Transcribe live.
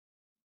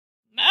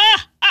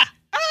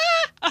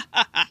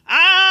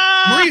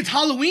it's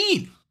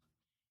Halloween.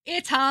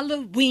 It's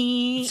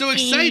Halloween. So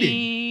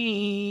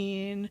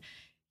exciting.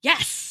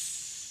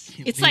 Yes.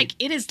 Can't It's wait. like,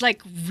 it is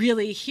like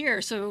really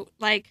here. So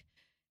like,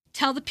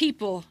 tell the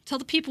people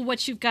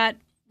what you've got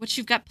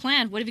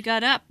planned. What have you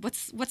got up?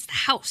 What's the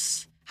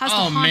house? How's the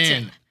haunted?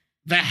 Man.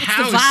 The What's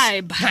house, the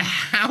vibe? The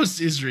house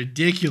is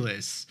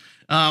ridiculous.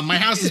 My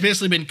house has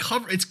basically been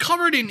covered. It's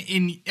covered in,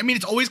 I mean,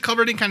 it's always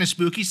covered in kind of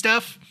spooky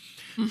stuff,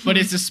 but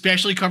it's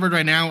especially covered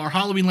right now. Our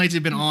Halloween lights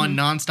have been on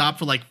nonstop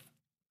for like,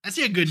 I'd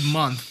say a good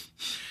month.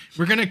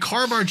 We're going to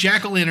carve our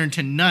jack-o'-lantern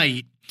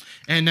tonight,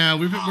 and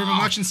we've been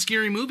watching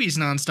scary movies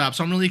nonstop,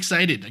 so I'm really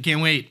excited. I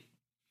can't wait.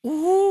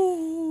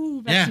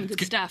 Ooh, that's some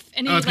good stuff.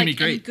 Any, it's gonna be like,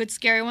 great. any good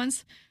scary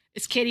ones?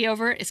 Is Katie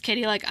over it? Is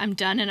Katie like, I'm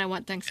done and I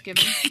want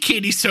Thanksgiving?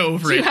 Katie's so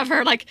over Do it. you have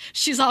her like,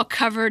 she's all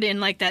covered in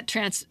like that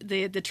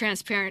the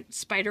transparent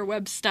spider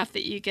web stuff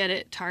that you get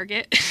at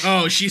Target?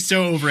 Oh, she's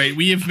so over it.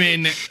 We have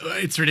been,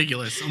 it's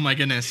ridiculous. Oh my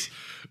goodness.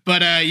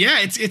 But yeah,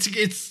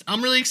 it's,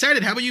 I'm really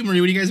excited. How about you,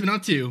 Marie? What have you guys been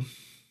up to?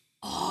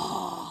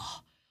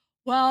 Oh,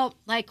 well,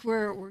 like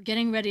we're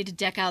getting ready to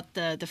deck out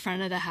the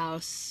front of the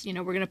house. You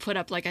know, we're going to put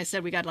up, like I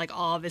said, we got like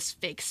all this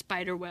fake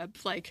spider web,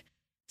 like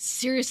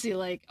seriously,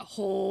 like a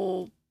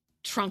whole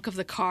trunk of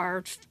the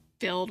car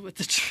filled with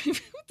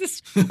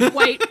this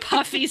white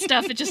puffy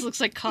stuff. It just looks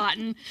like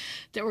cotton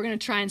that we're going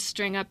to try and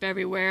string up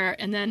everywhere.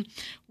 And then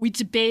we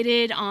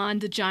debated on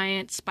the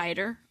giant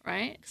spider,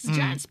 right? Because the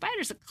giant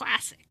spider's a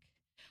classic.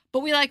 But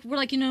we're like,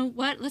 you know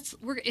what?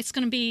 It's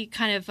going to be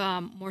kind of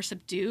more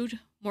subdued,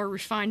 more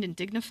refined and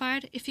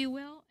dignified, if you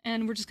will.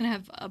 And we're just going to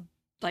have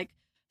like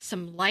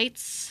some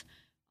lights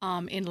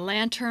in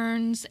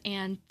lanterns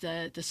and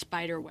the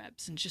spider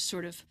webs, and just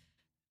sort of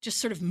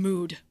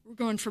mood. We're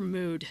going for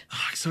mood.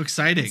 Oh, so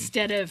exciting.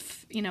 Instead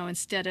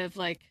of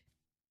like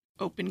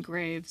open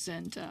graves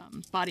and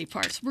body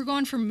parts, we're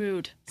going for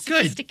mood. Good.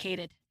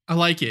 Sophisticated. I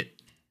like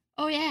it.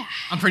 Oh yeah.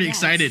 I'm pretty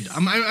excited.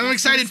 I'm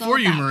excited for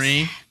you,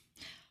 Marie.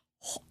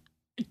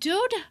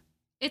 Dude,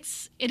 it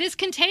is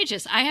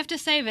contagious. I have to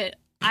say that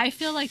I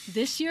feel like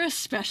this year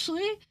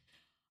especially,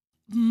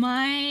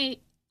 I'm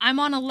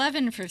on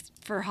 11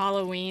 for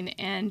Halloween,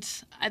 and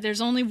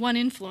there's only one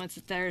influence.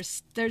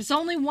 There's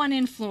only one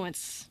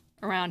influence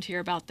around here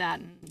about that,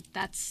 and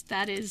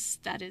that is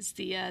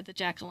the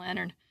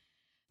jack-o'-lantern,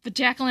 the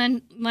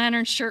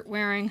jack-o'-lantern shirt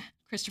wearing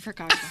Christopher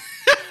Cosmo.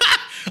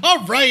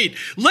 All right,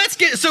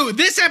 so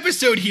this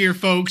episode here,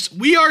 folks,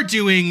 we are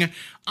doing,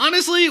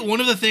 honestly, one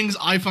of the things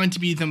I find to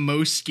be the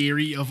most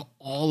scary of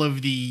all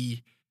of the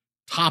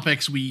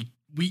topics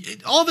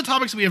all the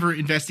topics we ever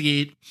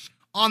investigate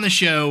on the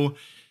show.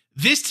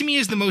 This to me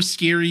is the most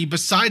scary,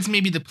 besides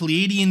maybe the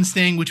Pleiadians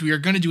thing, which we are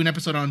going to do an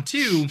episode on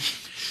too,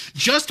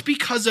 just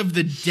because of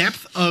the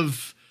depth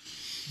of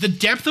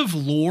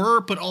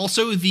lore, but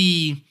also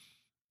the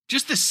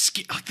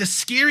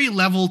scary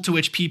level to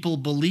which people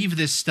believe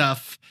this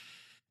stuff,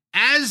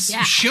 as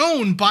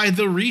shown by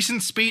the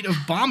recent spate of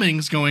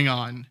bombings going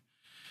on.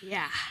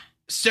 Yeah.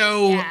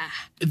 So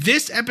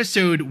this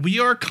episode, we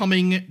are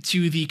coming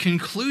to the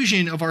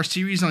conclusion of our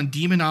series on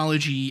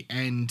demonology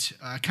and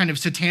kind of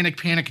satanic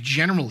panic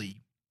generally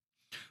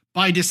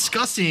by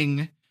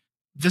discussing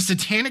the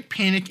satanic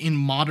panic in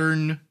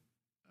modern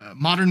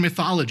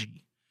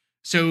mythology.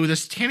 So the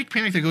satanic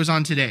panic that goes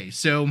on today.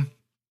 So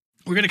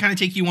we're going to kind of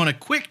take you on a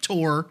quick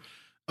tour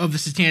of the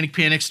satanic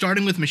panic,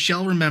 starting with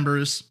Michelle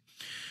Remembers,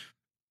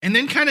 and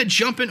then kind of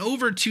jumping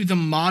over to the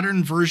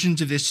modern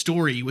versions of this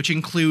story, which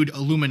include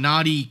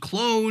Illuminati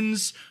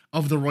clones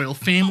of the royal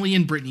family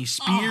and Britney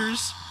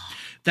Spears.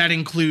 That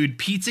include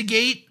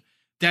Pizzagate.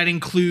 That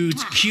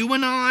includes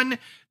QAnon.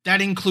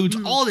 That includes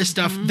all this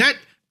stuff. That,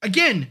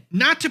 again,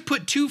 not to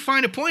put too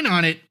fine a point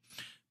on it,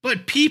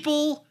 but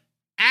people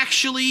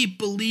actually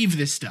believe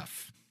this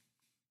stuff.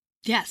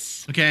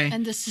 Yes. Okay.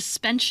 And the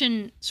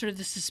suspension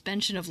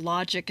of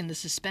logic and the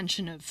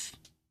suspension of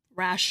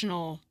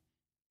rational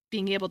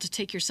being able to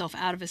take yourself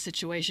out of a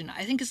situation,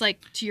 I think is, like,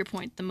 to your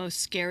point, the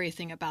most scary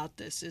thing about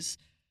this is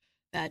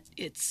that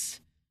it's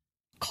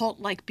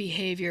cult-like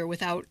behavior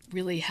without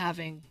really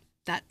having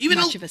that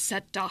much of a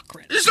set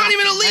doctrine. There's not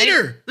even a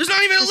leader. Right? There's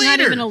not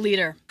even a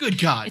leader. Good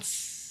God.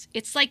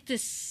 It's like the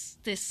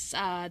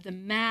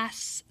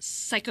mass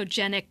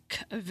psychogenic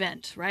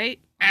event, right?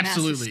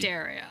 Absolutely. Mass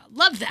hysteria.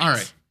 Love that. All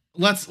right.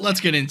 Let's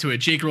get into it.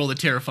 Jake, roll the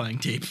terrifying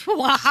tape.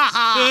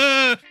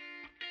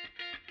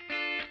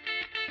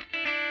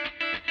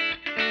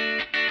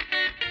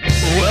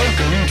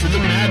 Welcome to the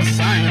Mad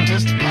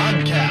Scientist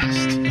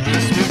Podcast.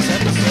 This week's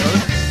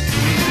episode.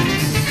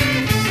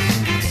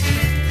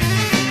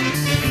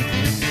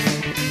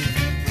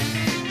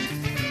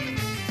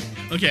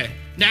 Okay,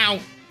 now,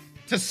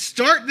 to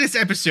start this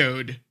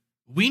episode,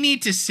 we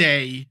need to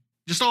say,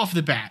 just off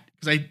the bat,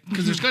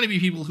 because there's going to be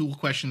people who will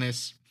question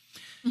this.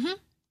 Mm-hmm.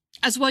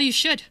 As well you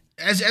should.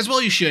 As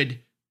well you should.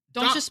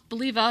 Don't just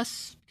believe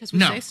us because we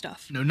say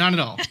stuff. No, not at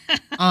all.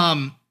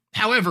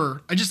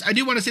 However, I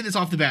do want to say this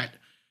off the bat.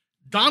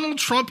 Donald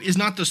Trump is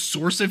not the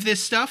source of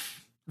this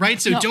stuff, right?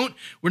 So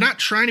we're not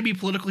trying to be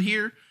political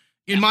here.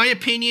 In my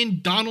opinion,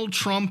 Donald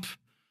Trump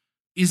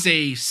is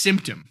a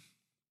symptom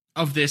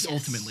of this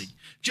ultimately.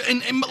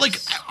 And like,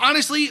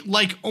 honestly,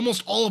 like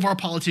almost all of our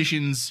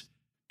politicians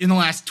in the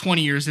last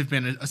 20 years have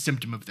been a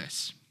symptom of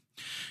this.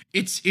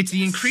 It's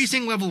the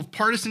increasing level of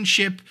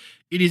partisanship.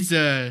 It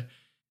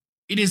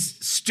is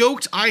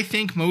stoked, I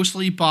think,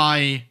 mostly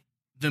by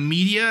the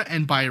media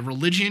and by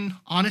religion,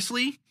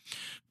 honestly.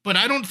 But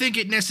I don't think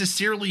it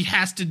necessarily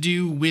has to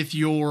do with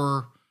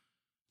I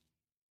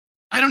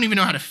don't even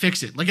know how to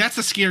fix it. Like, that's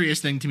the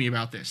scariest thing to me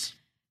about this.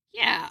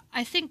 Yeah,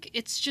 I think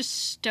it's just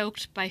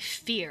stoked by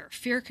fear.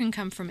 Fear can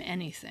come from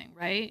anything,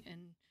 right?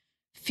 And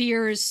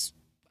fear is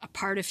a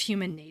part of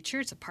human nature.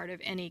 It's a part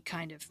of any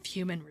kind of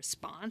human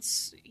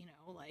response. You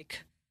know,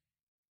 like,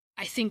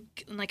 I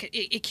think like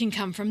it can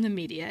come from the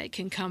media. It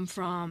can come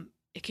from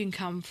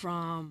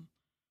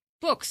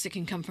books. It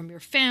can come from your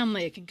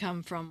family. It can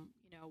come from,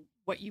 you know,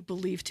 what you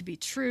believe to be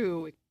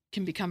true. It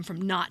can come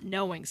from not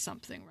knowing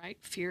something, right?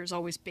 Fear is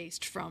always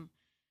based from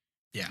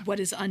what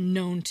is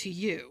unknown to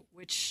you,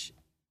 which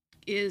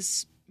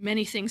is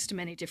many things to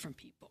many different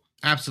people.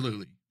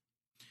 Absolutely.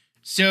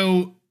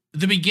 So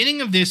the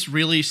beginning of this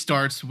really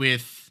starts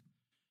with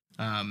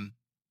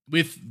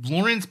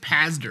Lawrence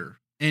Pasder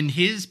and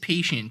his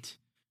patient,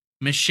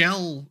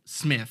 Michelle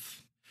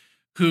Smith,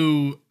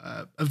 who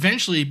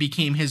eventually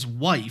became his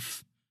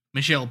wife,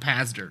 Michelle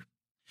Pasder.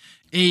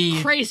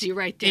 Crazy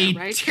right there,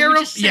 right? Can we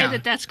just say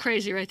that's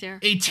crazy right there?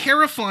 A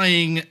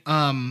terrifying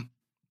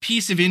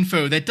piece of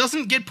info that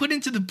doesn't get put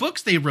into the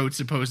books they wrote,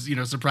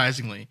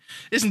 surprisingly.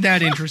 Isn't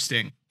that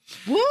interesting?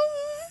 What?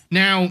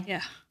 Now,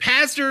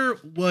 Pasder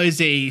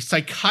was a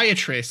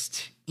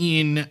psychiatrist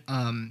in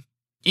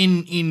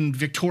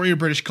Victoria,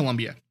 British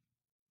Columbia.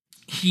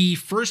 He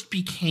first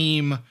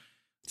became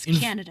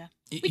Canada.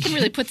 We can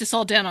really put this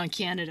all down on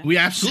Canada. We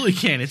absolutely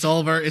can. It's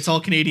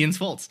all Canadians'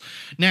 faults.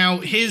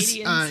 Now,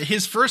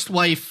 his first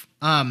wife,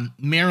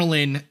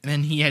 Marilyn,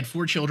 and he had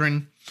 4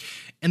 children,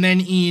 and then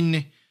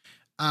in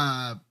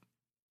around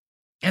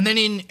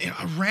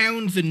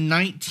the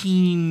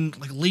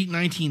late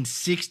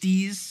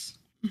 1960s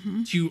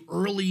to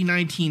early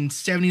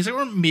 1970s,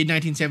 or mid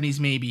 1970s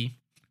maybe,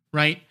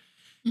 right?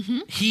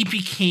 Mm-hmm. He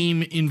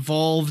became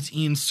involved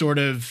in so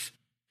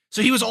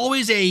he was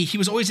always a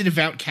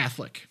devout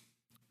Catholic,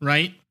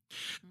 right?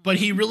 But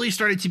he really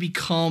started to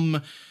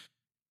become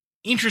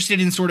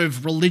interested in sort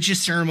of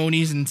religious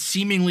ceremonies and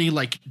seemingly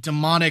like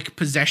demonic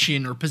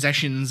possession or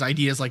possessions,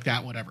 ideas like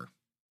that, whatever.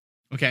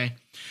 Okay.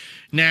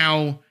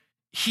 Now,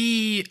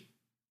 he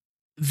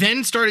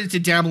then started to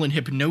dabble in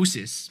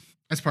hypnosis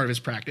as part of his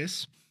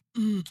practice,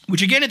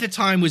 which again at the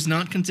time was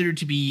not considered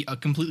to be a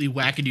completely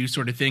wackadoo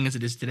sort of thing as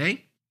it is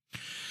today.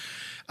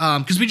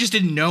 Because we just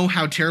didn't know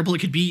how terrible it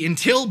could be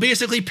until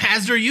basically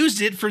Pasder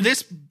used it for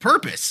this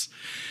purpose.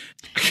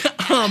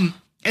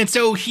 And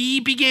so he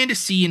began to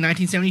see in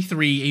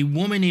 1973 a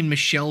woman named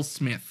Michelle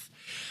Smith.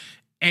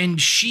 And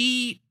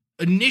she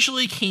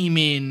initially came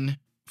in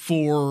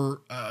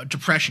for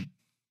depression.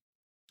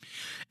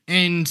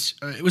 And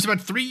it was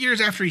about 3 years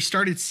after he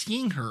started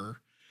seeing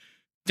her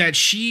that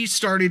she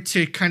started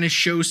to kind of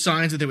show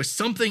signs that there was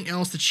something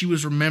else that she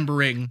was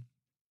remembering,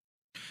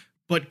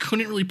 but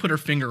couldn't really put her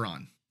finger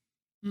on.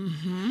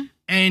 Mm-hmm.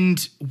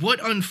 And what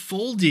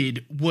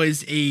unfolded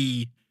was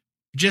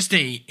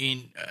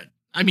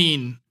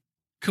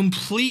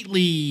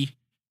completely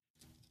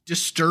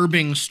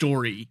disturbing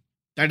story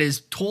that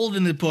is told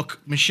in the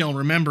book Michelle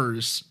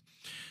Remembers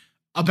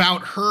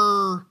about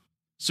her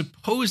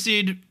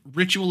supposed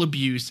ritual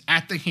abuse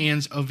at the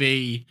hands of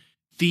a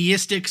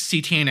theistic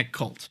satanic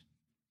cult.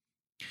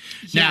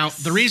 Yes. Now,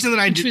 the reason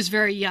that she was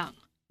very young.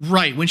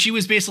 Right, when she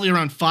was basically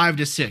around 5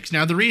 to 6.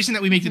 Now, the reason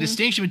that we make the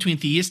distinction between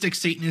theistic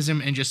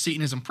Satanism and just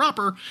Satanism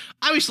proper,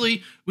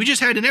 obviously, we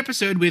just had an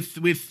episode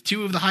with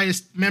 2 of the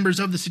highest members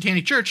of the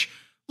Satanic Church.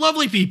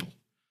 Lovely people.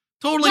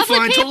 Totally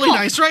fine, totally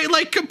nice, right?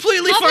 Like,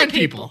 completely fine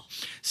people.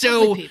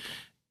 So,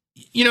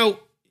 you know,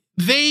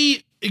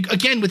 they,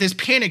 again, with this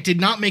panic, did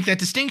not make that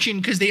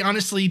distinction because they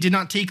honestly did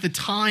not take the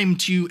time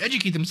to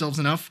educate themselves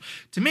enough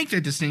to make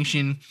that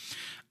distinction.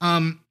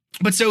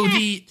 But so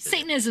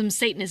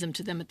Satanism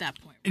to them at that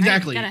point. Right?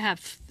 Exactly. You gotta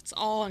have, it's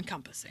all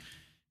encompassing.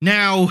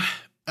 Now,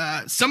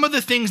 some of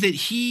the things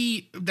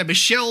that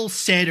Michelle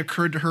said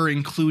occurred to her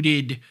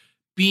included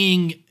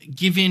being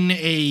given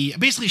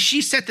basically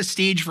she set the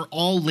stage for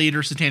all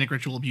later satanic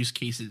ritual abuse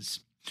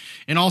cases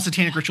and all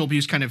satanic ritual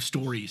abuse kind of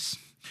stories.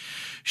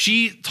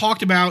 She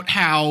talked about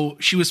how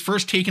she was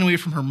first taken away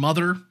from her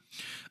mother,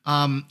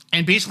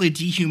 and basically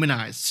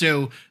dehumanized.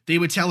 So they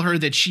would tell her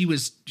that she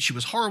was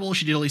horrible.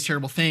 She did all these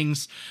terrible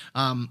things.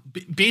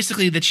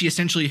 Basically that she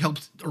essentially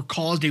helped or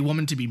caused a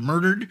woman to be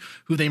murdered,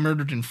 who they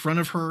murdered in front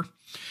of her.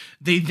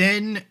 They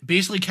then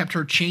basically kept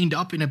her chained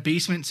up in a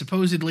basement,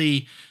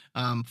 supposedly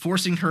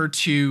forcing her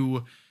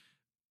to,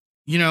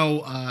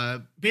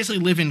 basically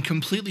live in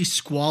completely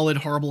squalid,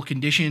 horrible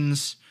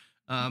conditions.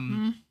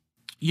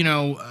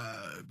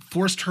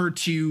 Forced her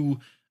to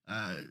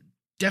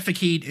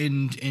defecate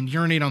and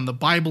urinate on the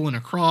Bible and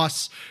a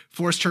cross,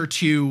 forced her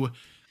to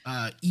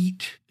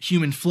eat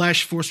human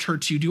flesh, forced her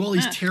to do all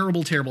these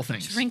terrible, terrible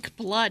things. Drink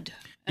blood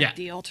at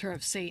the altar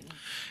of Satan.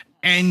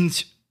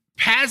 And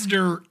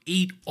Pazder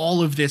ate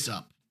all of this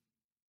up.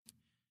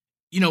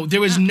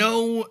 There was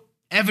no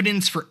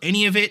evidence for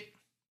any of it.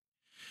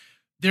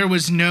 There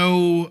was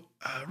no,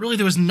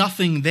 there was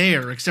nothing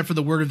there except for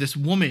the word of this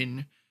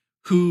woman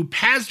who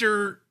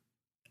Pazder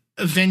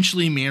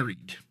eventually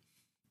married.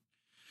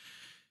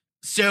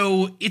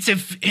 So it's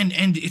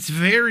it's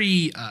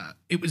very,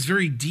 it was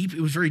very deep.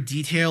 It was very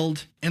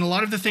detailed. And a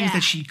lot of the things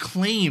that she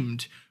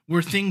claimed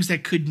were things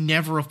that could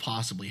never have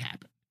possibly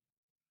happened.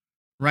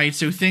 Right.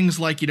 So things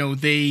like,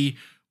 they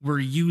were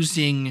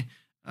using,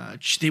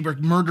 they were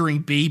murdering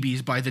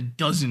babies by the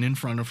dozen in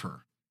front of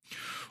her.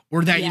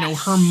 Or that,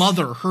 her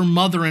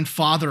mother and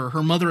father,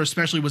 her mother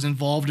especially, was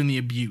involved in the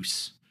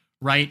abuse,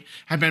 right?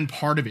 Had been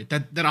part of it.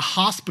 That a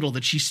hospital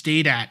that she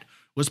stayed at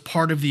was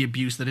part of the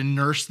abuse, that a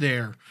nurse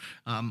there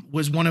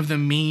was one of the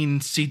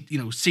main,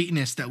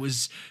 Satanists that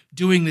was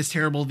doing these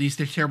terrible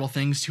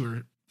things to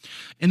her.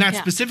 And that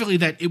specifically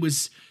that it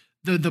was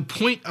the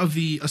point of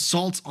the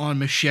assaults on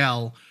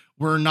Michelle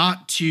were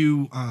not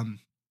to,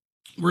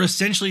 were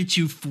essentially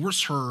to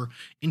force her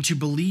into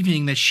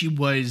believing that she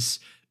was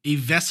a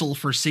vessel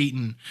for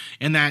Satan,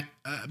 and that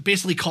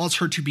basically caused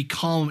her to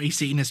become a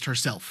Satanist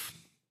herself.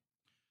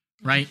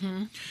 Right?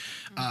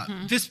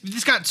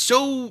 This got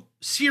so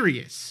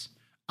serious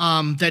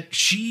that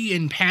she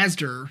and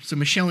Pazder, so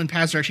Michelle and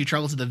Pazder actually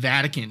traveled to the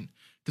Vatican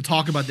to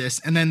talk about this,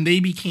 and then they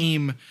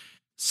became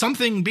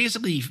something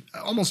basically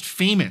almost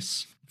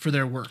famous for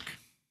their work.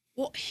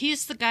 Well,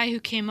 he's the guy who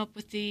came up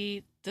with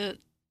the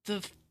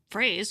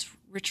phrase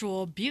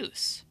ritual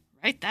abuse,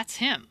 right? That's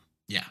him.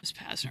 Yeah. Was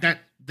Pazder.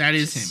 That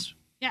is him.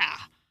 Yeah.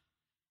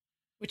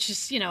 Which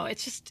is,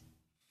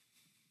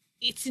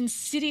 it's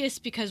insidious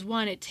because,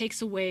 one, it takes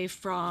away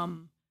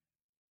from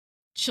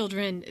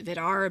children that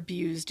are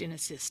abused in a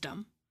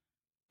system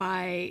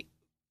by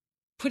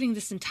putting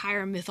this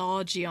entire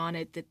mythology on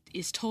it that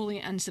is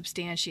totally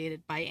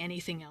unsubstantiated by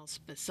anything else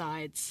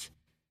besides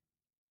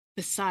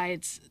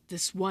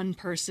this one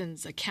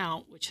person's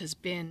account, which has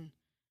been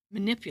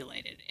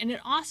manipulated. And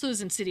it also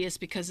is insidious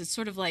because it's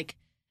sort of like,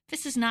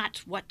 this is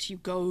not what you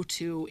go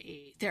to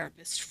a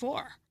therapist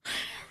for.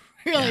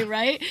 Really,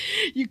 right?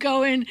 You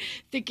go in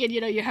thinking,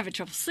 you're having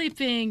trouble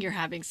sleeping, you're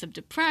having some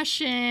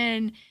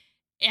depression.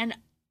 And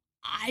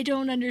I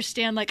don't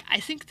understand. I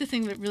think the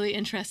thing that really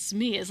interests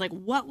me is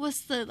what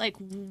was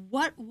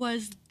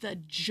the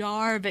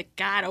jar that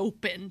got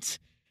opened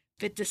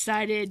that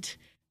decided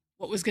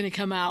what was going to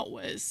come out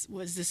was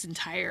this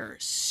entire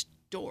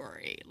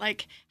story?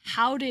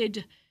 How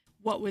did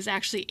what was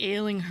actually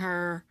ailing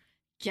her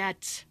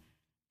get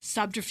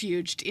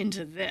subterfuged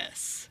into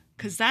this?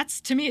 Because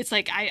that's, to me, it's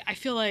I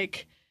feel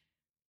like,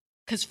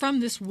 because from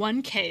this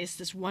one case,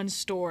 this one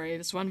story,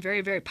 this one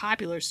very, very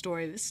popular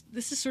story,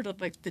 this is sort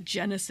of like the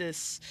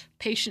genesis,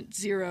 patient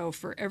zero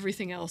for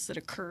everything else that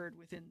occurred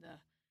within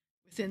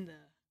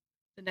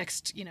the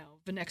next,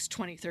 the next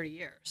 20, 30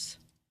 years.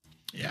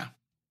 Yeah.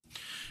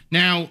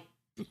 Now,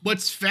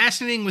 what's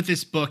fascinating with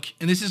this book,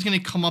 and this is going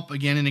to come up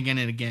again and again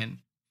and again,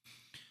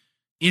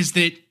 is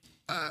that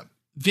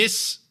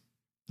this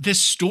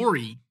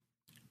story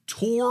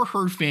tore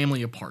her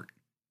family apart.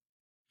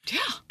 Yeah.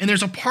 And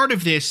there's a part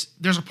of this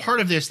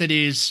that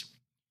is,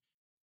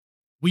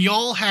 we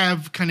all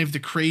have kind of the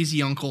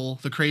crazy uncle,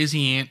 the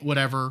crazy aunt,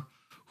 whatever,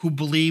 who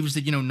believes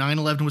that,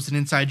 9/11 was an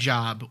inside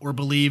job, or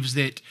believes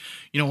that,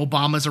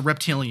 Obama's a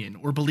reptilian,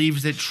 or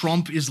believes that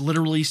Trump is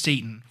literally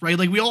Satan, right?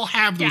 We all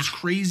have those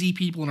crazy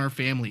people in our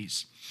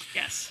families.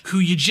 Yes. Who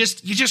you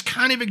just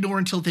kind of ignore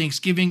until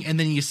Thanksgiving, and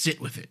then you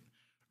sit with it,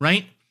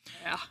 right?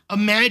 Yeah.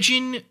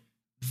 Imagine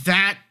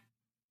that.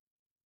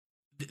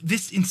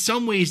 This, in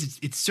some ways,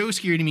 it's so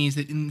scary to me, is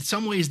that in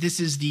some ways this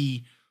is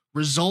the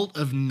result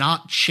of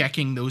not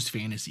checking those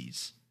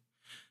fantasies,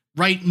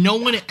 right? No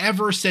one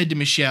ever said to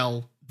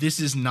Michelle,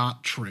 "This is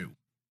not true."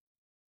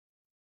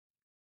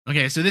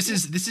 Okay, so this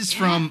is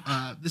from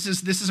this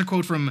is a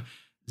quote from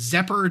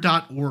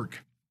Zepper.org.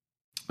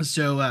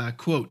 So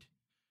quote,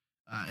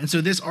 and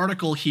so this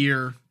article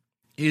here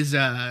is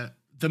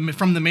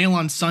from the Mail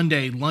on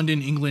Sunday,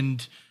 London,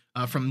 England,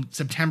 from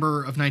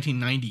September of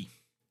 1990.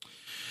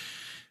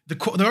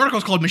 The article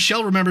is called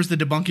 "Michelle Remembers the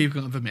Debunking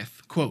of a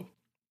Myth." Quote,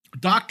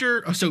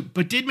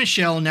 but did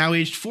Michelle, now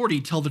aged 40,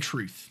 tell the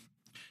truth?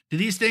 Did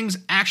these things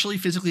actually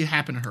physically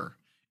happen to her?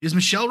 Is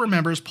Michelle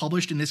Remembers,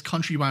 published in this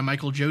country by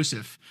Michael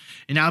Joseph,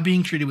 and now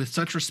being treated with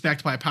such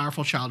respect by a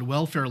powerful child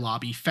welfare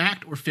lobby,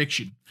 fact or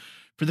fiction?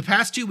 For the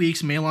past 2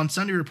 weeks, Mail on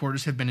Sunday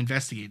reporters have been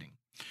investigating.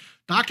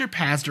 Dr.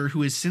 Pazder,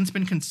 who has since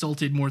been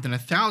consulted more than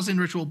 1,000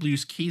 ritual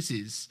abuse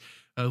cases,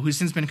 who has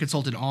since been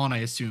consulted on, I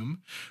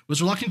assume,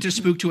 was reluctant to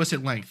speak to us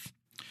at length.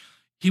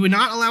 He would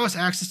not allow us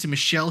access to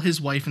Michelle, his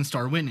wife, and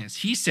star witness.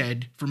 He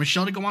said, for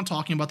Michelle to go on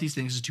talking about these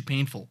things is too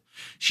painful.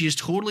 She is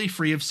totally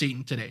free of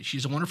Satan today.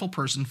 She's a wonderful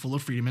person, full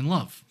of freedom and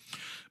love.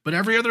 But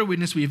every other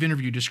witness we have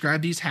interviewed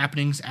described these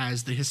happenings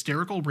as the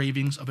hysterical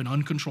ravings of an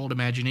uncontrolled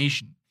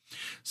imagination.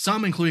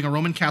 Some, including a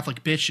Roman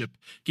Catholic bishop,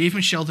 gave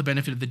Michelle the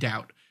benefit of the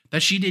doubt,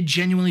 that she did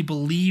genuinely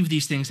believe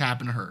these things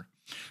happened to her.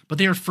 But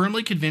they are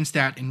firmly convinced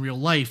that, in real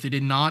life, they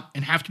did not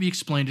and have to be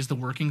explained as the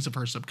workings of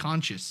her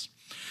subconscious.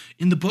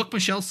 In the book,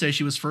 Michelle says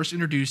she was first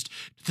introduced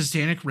to the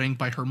Satanic ring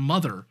by her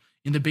mother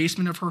in the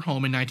basement of her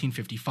home in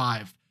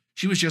 1955.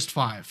 She was just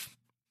 5.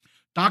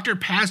 Dr.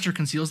 Pazder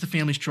conceals the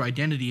family's true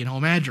identity and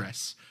home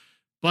address.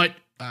 But,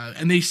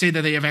 and they say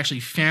that they have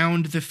actually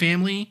found the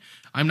family.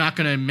 I'm not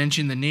going to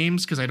mention the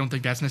names because I don't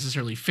think that's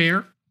necessarily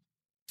fair.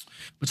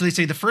 But so they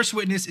say the first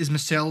witness is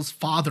Michelle's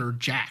father,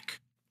 Jack.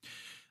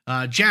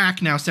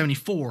 Jack, now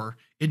 74,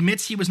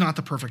 admits he was not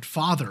the perfect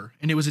father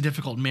and it was a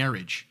difficult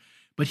marriage.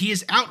 But he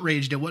is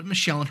outraged at what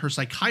Michelle and her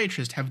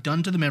psychiatrist have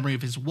done to the memory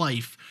of his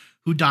wife,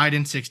 who died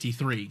in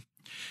 1963.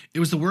 It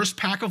was the worst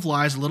pack of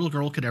lies a little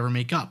girl could ever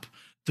make up.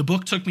 The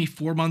book took me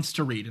 4 months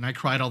to read, and I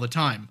cried all the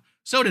time.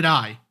 So did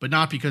I, but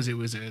not because it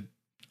was a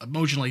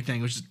emotionally thing.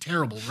 It was just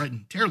terribly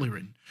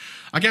written.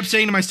 I kept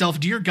saying to myself,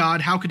 dear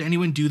God, how could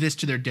anyone do this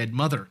to their dead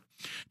mother?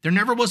 There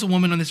never was a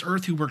woman on this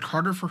earth who worked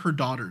harder for her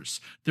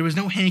daughters. There was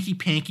no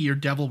hanky-panky or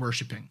devil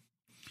worshipping.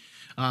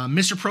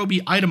 Mr.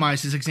 Proby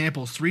itemized his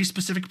examples 3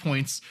 specific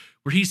points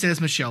where he says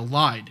Michelle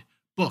lied.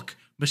 Book,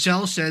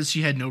 Michelle says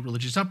she had no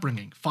religious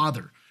upbringing.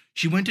 Father,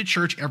 she went to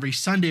church every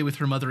Sunday with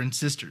her mother and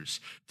sisters.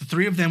 The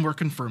 3 of them were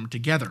confirmed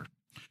together.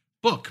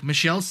 Book,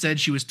 Michelle said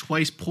she was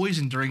twice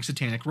poisoned during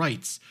satanic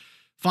rites.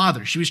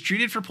 Father, she was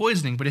treated for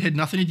poisoning, but it had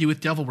nothing to do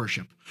with devil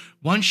worship.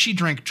 Once she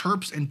drank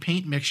turps and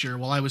paint mixture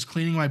while I was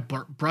cleaning my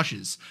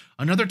brushes.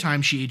 Another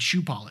time she ate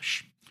shoe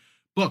polish.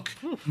 Book,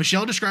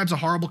 Michelle describes a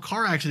horrible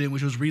car accident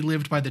which was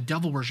relived by the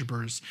devil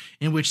worshippers,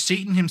 in which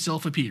Satan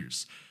himself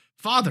appears.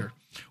 Father,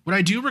 what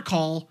I do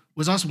recall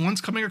was us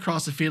once coming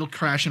across a fatal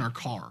crash in our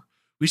car.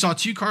 We saw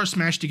 2 cars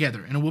smashed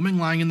together and a woman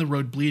lying in the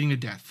road bleeding to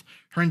death.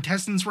 Her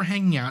intestines were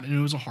hanging out and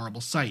it was a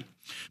horrible sight.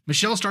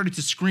 Michelle started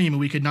to scream and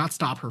we could not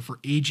stop her for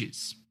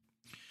ages.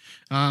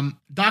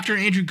 Dr.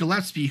 Andrew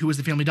Gillespie, who was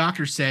the family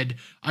doctor, said,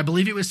 I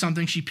believe it was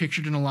something she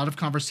pictured in a lot of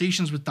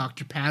conversations with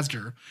Dr.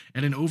 Pazder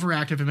and an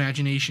overactive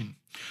imagination.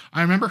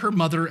 I remember her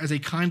mother as a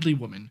kindly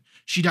woman.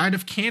 She died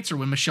of cancer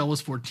when Michelle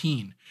was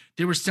 14.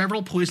 There were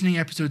several poisoning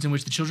episodes in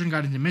which the children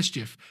got into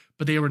mischief,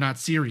 but they were not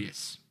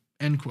serious.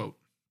 End quote.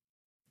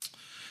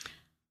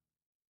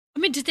 I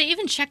mean, did they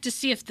even check to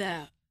see if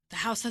the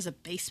house has a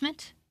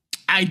basement?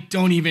 I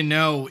don't even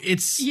know.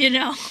 It's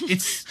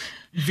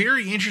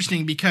very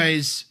interesting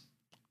because,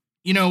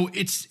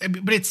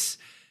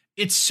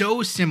 it's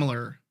so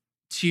similar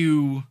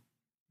to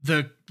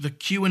the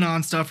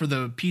QAnon stuff or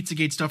the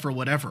Pizzagate stuff or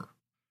whatever,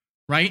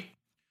 right?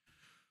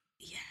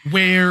 Yeah.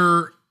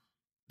 Where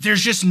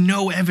there's just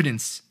no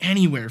evidence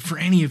anywhere for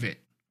any of it,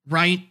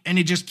 right? And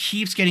it just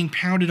keeps getting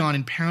pounded on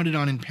and pounded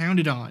on and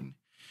pounded on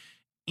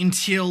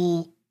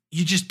until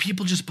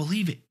people just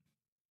believe it,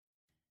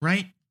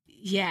 right?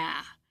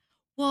 Yeah.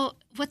 Well,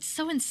 what's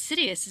so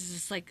insidious is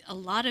it's like a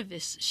lot of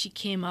this she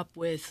came up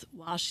with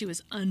while she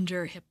was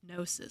under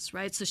hypnosis,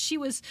 right? So she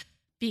was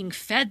being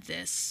fed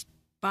this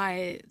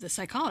by the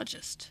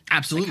psychologist.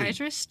 Absolutely.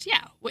 Psychiatrist?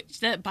 Yeah.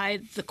 By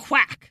the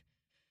quack,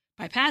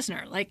 by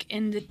Pazner. Like,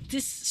 and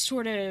this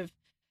sort of,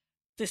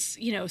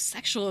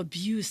 sexual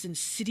abuse,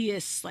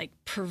 insidious,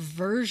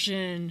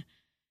 perversion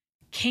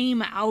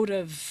came out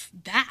of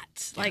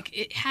that. Yeah.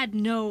 It had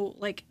no,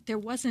 there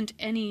wasn't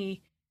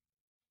any...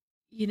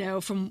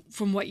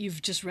 from what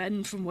you've just read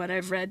and from what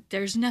I've read,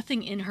 there's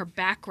nothing in her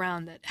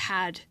background that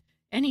had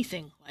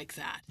anything like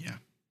that. Yeah.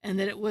 And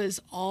that it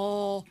was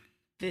all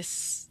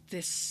this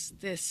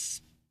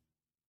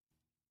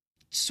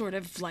sort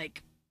of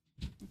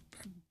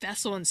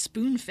vessel and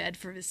spoon fed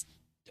for this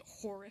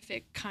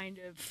horrific kind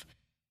of,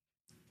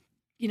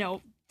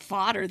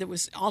 fodder that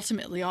was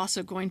ultimately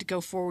also going to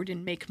go forward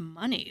and make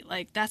money.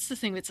 That's the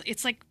thing.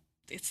 It's like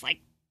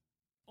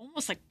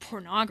almost like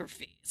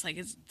pornography.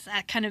 It's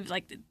that kind of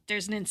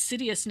there's an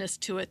insidiousness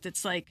to it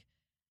that's that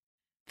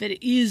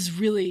it is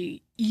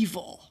really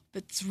evil,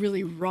 that's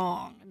really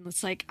wrong. And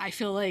it's I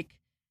feel like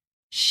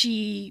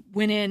she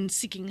went in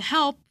seeking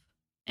help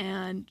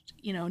and,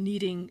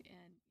 needing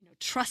and,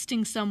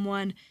 trusting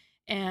someone,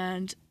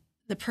 and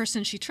the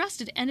person she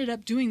trusted ended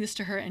up doing this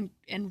to her and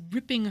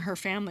ripping her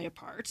family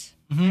apart.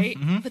 Right.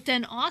 Mm-hmm. But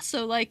then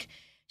also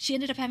she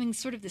ended up having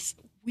sort of this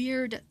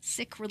weird,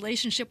 sick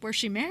relationship where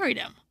she married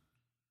him.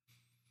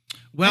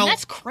 Well, and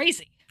that's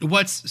crazy.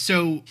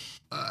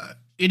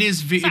 It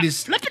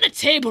is flipping a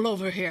table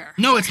over here.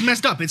 No, it's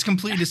messed up. It's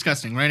completely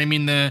disgusting, right? I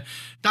mean, the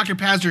Dr.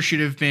 Pazder should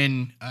have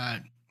been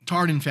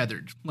tarred and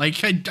feathered.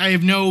 I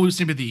have no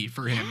sympathy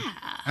for him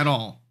at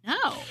all.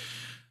 No.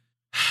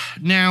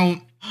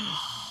 Now,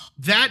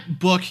 that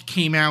book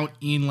came out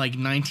in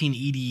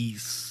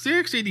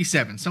 1986,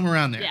 87, somewhere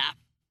around there. Yeah.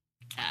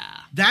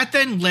 That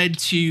then led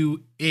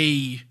to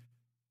a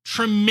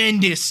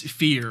tremendous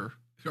fear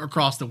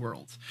across the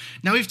world.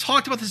 Now, we've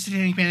talked about the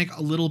Satanic Panic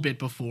a little bit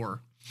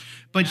before,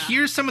 but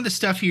here's some of the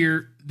stuff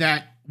here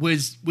that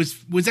was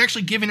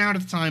actually given out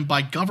at the time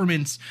by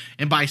governments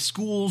and by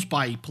schools,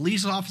 by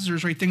police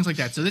officers, right? Things like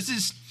that. So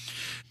this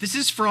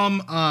is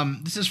from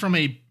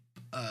a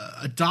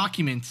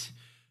document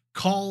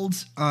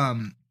called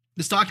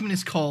this document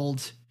is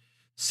called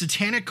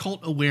Satanic Cult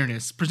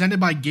Awareness, presented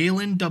by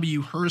Galen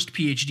W. Hurst,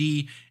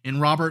 PhD, and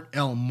Robert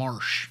L.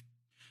 Marsh.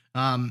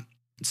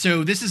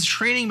 So this is a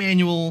training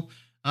manual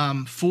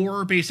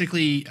for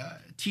basically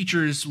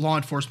teachers, law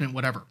enforcement,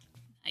 whatever.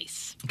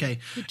 Nice. Okay.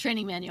 Good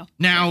training manual.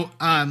 Now,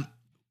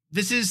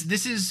 this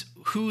is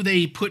who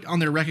they put on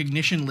their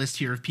recognition list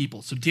here of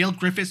people. So Dale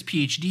Griffiths,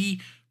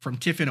 PhD from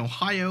Tiffin,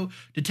 Ohio.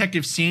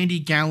 Detective Sandy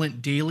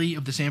Gallant Daly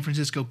of the San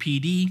Francisco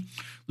PD.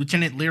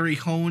 Lieutenant Larry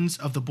Hones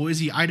of the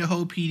Boise,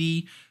 Idaho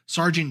PD.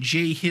 Sergeant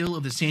Jay Hill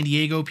of the San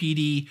Diego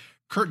PD.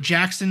 Kurt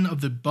Jackson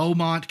of the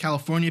Beaumont,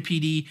 California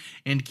PD.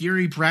 And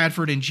Gary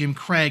Bradford and Jim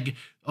Craig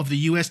of the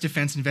U.S.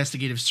 Defense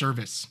Investigative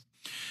Service.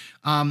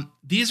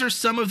 These are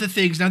some of the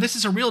things. Now, this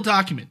is a real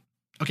document.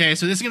 Okay,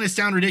 so this is going to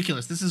sound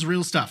ridiculous. This is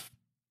real stuff.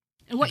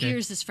 And what year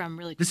is this from,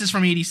 really? This is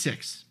from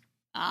 86.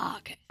 Ah,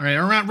 okay. All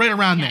right, right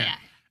around there. Yeah.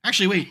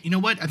 Actually, wait, you know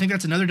what? I think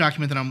that's another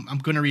document that I'm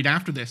going to read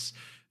after this.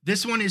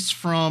 This one is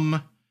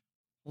from,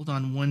 hold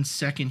on one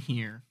second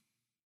here.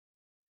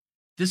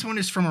 This one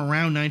is from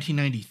around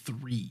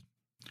 1993.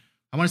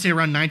 I want to say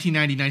around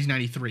 1990,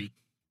 1993.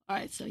 All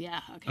right, so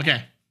yeah, okay.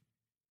 Okay.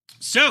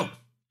 So,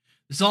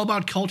 this is all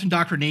about cult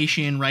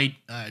indoctrination, right?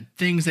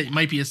 Things that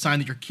might be a sign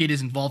that your kid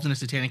is involved in a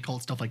satanic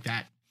cult, stuff like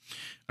that.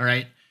 All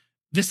right.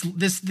 This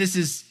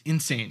is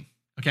insane.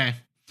 Okay.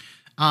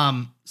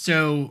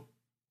 So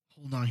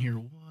hold on here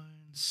 1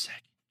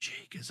 second,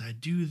 Jake, as I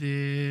do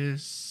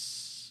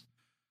this.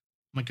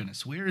 Oh my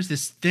goodness, where is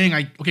this thing?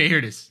 Okay, here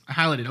it is. I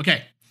highlighted.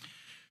 Okay.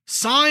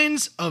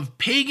 Signs of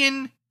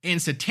pagan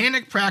and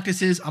satanic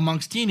practices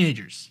amongst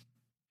teenagers.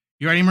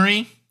 You ready,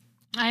 Marie?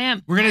 I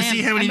am. We're gonna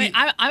see how many.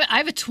 I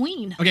have a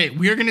tween. Okay,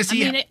 we're gonna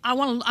see. I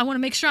want to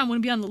make sure I'm going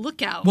to be on the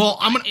lookout. Well,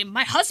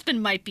 my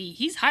husband might be.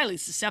 He's highly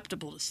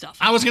susceptible to stuff.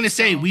 I was gonna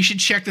say we should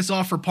check this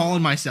off for Paul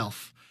and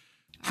myself.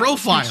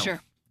 Profile.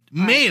 Sure.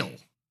 Male. Right.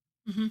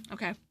 Mm-hmm.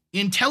 Okay.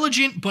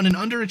 Intelligent but an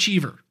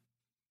underachiever.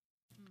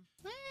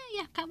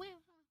 Yeah.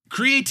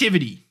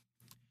 Creativity.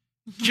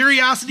 Mm-hmm.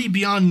 Curiosity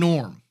beyond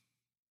norm.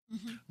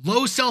 Mm-hmm.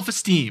 Low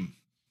self-esteem.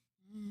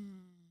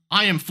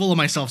 I am full of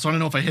myself, so I don't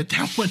know if I hit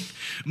that one.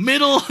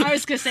 Middle. I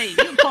was going to say,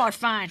 you are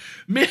fine.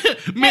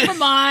 Never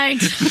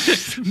mind.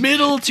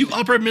 Middle to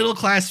upper middle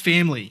class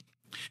family.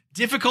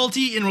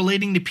 Difficulty in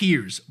relating to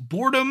peers.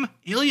 Boredom,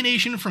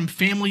 alienation from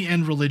family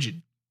and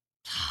religion.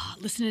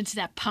 Listening to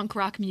that punk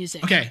rock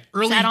music. Okay.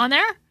 Is that on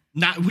there?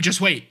 Just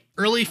wait.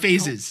 Early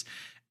phases.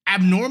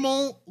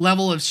 Abnormal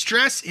level of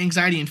stress,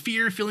 anxiety, and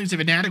fear, feelings of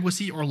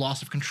inadequacy or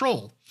loss of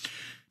control.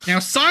 Now,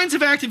 signs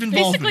of active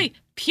involvement. Basically,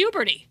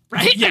 puberty,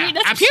 right? Yeah, I mean,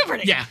 that's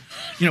puberty. Yeah.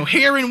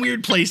 Hair in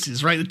weird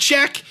places, right?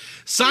 Check.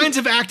 Signs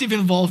of active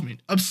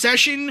involvement.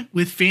 Obsession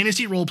with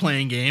fantasy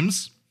role-playing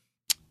games.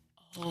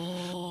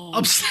 Oh.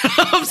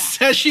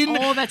 Obsession.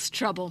 Oh, that's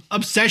trouble.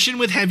 Obsession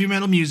with heavy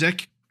metal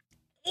music.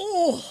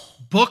 Oh.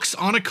 Books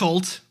on a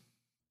cult.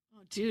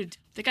 Oh, dude.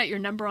 They got your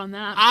number on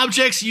that.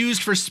 Objects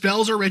used for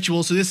spells or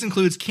rituals. So this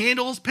includes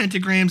candles,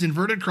 pentagrams,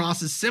 inverted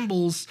crosses,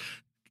 symbols,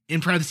 in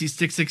parentheses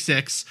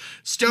 666,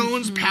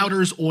 stones,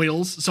 powders,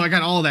 oils. So I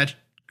got all of that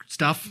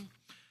stuff.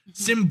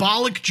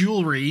 Symbolic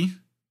jewelry,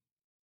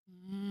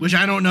 which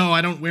I don't know.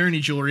 I don't wear any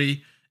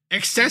jewelry.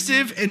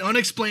 Excessive and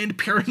unexplained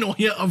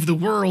paranoia of the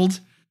world.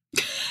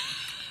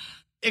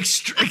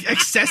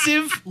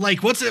 Excessive?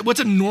 Like what's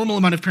a normal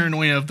amount of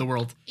paranoia of the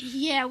world?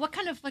 Yeah, what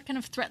kind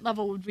of threat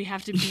level would we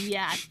have to be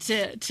at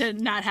to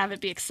not have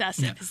it be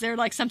excessive? Yeah. Is there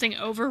like something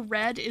over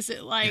red? Is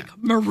it like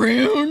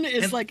maroon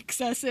is like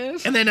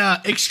excessive? And then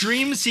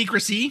extreme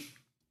secrecy,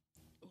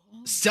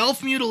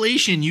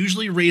 self-mutilation,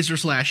 usually razor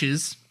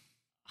slashes,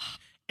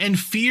 and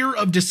fear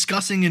of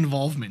discussing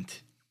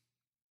involvement.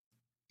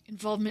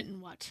 Involvement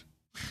in what?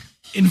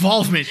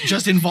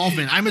 Just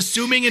involvement. I'm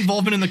assuming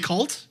involvement in the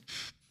cult.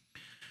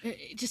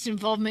 Just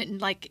involvement in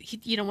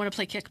like you don't want to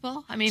play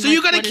kickball. I mean, so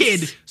you got a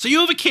kid. So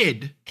you have a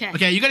kid.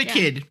 Okay, you got a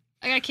kid.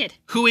 I got a kid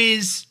who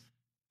is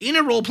in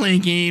a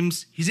role-playing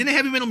games. He's into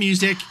heavy metal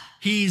music.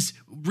 He's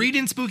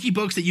reading spooky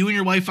books that you and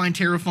your wife find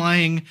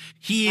terrifying.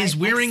 He is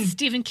wearing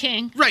Stephen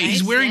King. Right,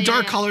 he's wearing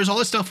dark colors, all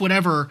this stuff,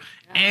 whatever.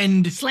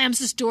 And slams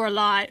his door a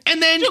lot. And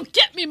then you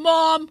get me,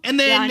 Mom. And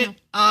then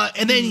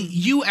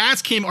you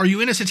ask him, "Are you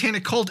in a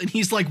satanic cult?" And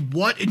he's like,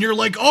 "What?" And you're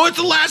like, "Oh, it's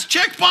the last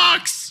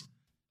checkbox."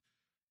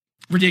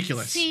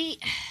 Ridiculous. See,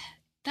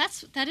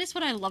 that is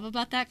what I love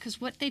about that, because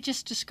what they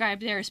just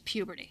described there is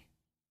puberty.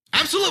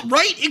 Absolutely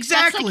right,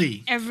 exactly.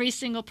 That's like every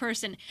single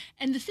person.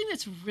 And the thing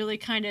that's really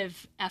kind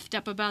of effed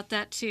up about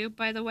that too,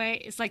 by the way,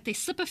 is like they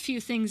slip a few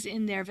things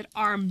in there that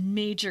are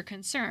major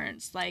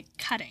concerns, like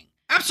cutting.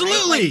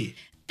 Absolutely. Right? Like,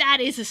 that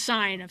is a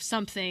sign of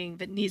something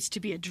that needs to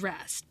be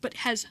addressed, but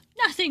has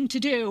nothing to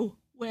do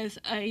with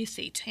a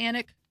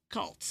satanic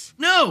cult.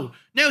 No.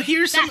 Now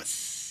here's some.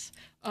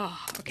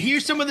 Okay.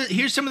 Here's some of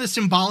the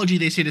symbology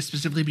they say to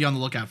specifically be on the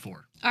lookout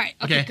for. All right.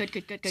 Okay.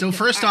 Good. So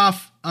first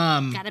off,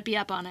 gotta be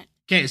up on it.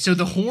 Okay. So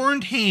the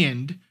horned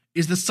hand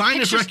is the sign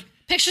of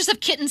pictures of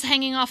kittens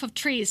hanging off of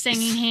trees,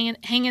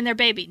 hanging their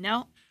baby.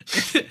 No.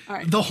 All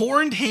right. The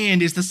horned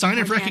hand is the sign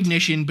of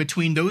recognition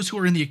between those who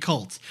are in the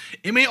occult.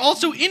 It may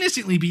also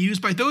innocently be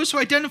used by those who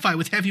identify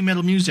with heavy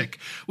metal music,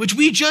 which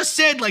we just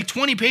said like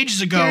 20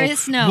 pages ago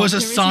was a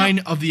sign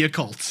of the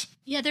occult.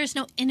 Yeah, there's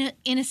no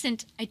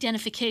innocent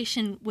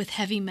identification with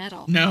heavy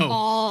metal. No.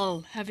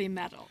 All heavy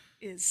metal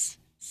is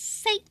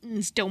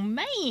Satan's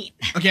domain.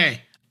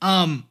 Okay.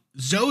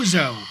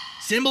 Zozo,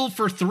 symbol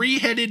for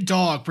three-headed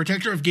dog,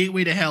 protector of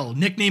gateway to hell,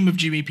 nickname of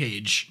Jimmy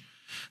Page.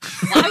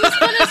 Well, I was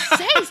gonna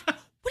say, what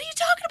are you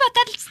talking about?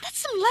 That's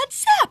some Led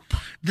Zepp.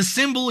 The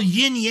symbol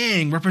yin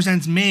yang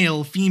represents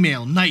male,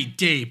 female, night,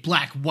 day,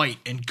 black, white,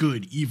 and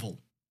good, evil.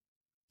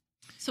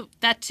 So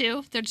that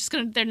too,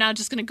 they're now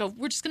just gonna go.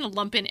 We're just gonna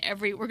lump in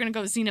we're gonna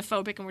go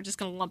xenophobic, and we're just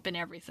gonna lump in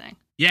everything.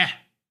 Yeah.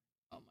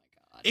 Oh my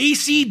god.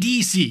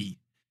 AC/DC,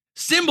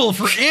 symbol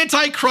for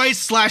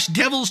Antichrist /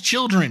 Devil's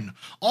Children,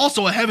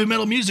 also a heavy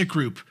metal music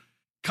group.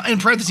 In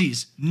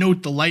parentheses,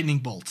 note the lightning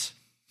bolt.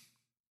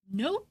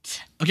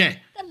 Note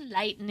Okay. the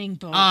lightning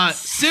bolt.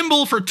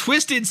 Symbol for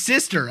Twisted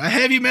Sister, a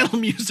heavy metal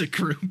music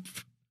group.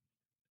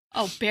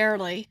 Oh,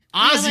 barely.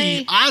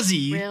 Ozzy,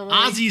 Really?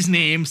 Ozzy's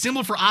name,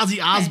 symbol for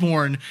Ozzy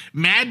Osbourne,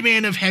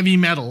 madman of heavy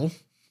metal.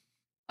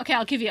 Okay,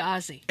 I'll give you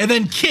Ozzy. And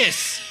then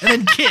Kiss,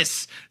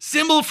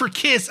 symbol for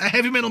Kiss, a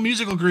heavy metal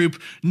musical group.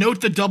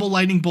 Note the double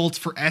lightning bolts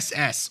for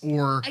SS,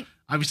 or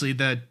obviously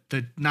the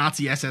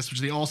Nazi SS, which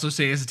they also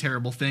say is a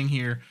terrible thing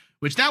here,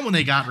 which that one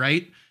they got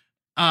right.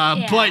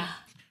 But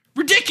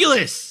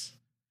ridiculous.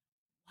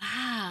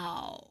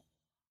 Wow.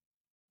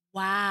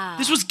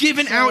 This was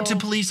given out to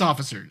police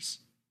officers.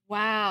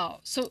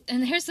 Wow. So,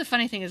 and here's the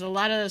funny thing is a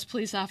lot of those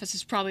police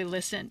officers probably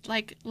listened.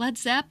 Like, Led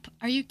Zepp,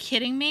 are you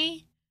kidding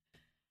me?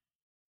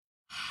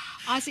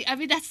 Ozzy, I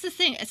mean, that's the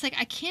thing. It's like,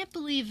 I can't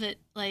believe it.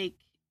 Like,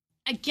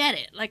 I get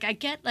it.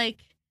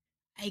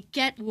 I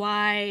get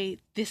why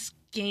this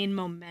gained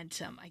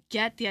momentum. I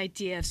get the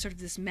idea of sort of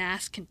this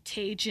mass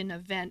contagion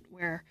event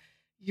where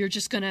you're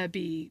just going to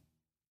be,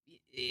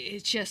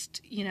 it's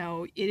just,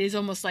 it is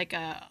almost like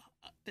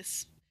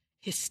this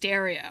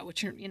hysteria,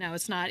 which,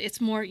 it's not, it's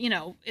more,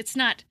 it's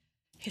not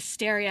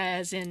hysteria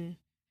as in,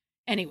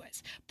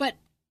 anyways. But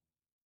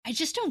I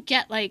just don't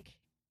get, like,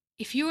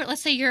 if you were,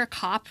 let's say you're a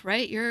cop,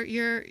 right?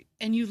 You're,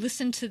 and you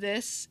listen to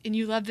this and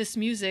you love this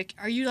music.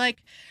 Are you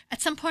like,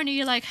 at some point, are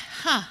you like,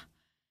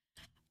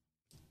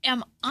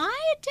 am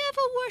I a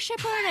devil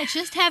worshiper and I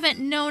just haven't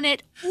known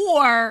it?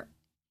 Or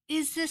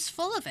is this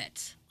full of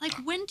it? Like,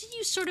 when do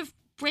you sort of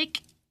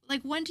break,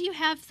 like, when do you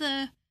have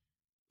the,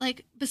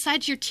 like,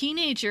 besides your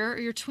teenager or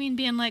your tween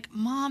being like,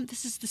 Mom,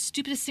 this is the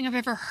stupidest thing I've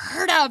ever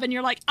heard of. And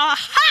you're like,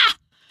 aha!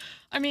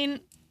 I mean,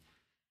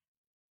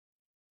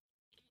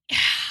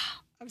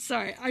 I'm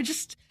sorry.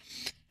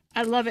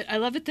 I love it. I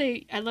love it.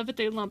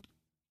 They lump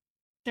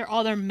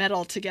all their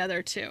metal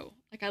together too.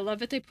 Like, I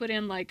love it. They put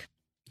in like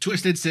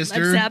Twisted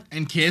Sister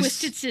and Kiss.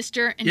 Twisted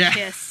Sister and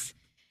Kiss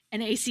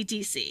and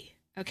AC/DC.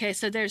 Okay,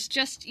 so there's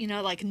just,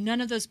 like,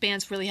 none of those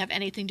bands really have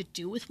anything to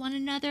do with one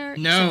another.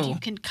 No. So you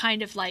can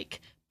kind of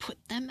like put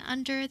them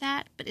under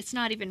that, but it's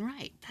not even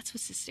right. That's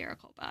what's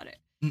hysterical about it.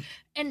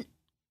 And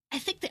I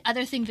think the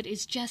other thing that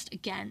is just,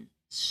 again,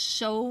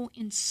 so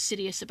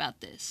insidious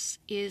about this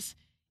is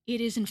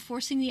it is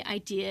enforcing the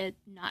idea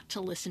not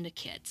to listen to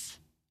kids,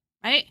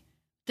 right?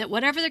 That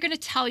whatever they're going to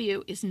tell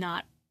you is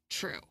not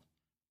true.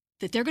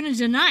 That they're going to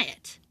deny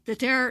it. That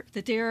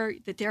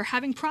they're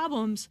having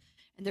problems,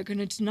 and they're going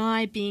to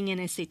deny being in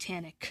a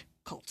satanic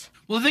cult.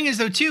 Well, the thing is,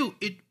 though, too,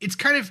 it's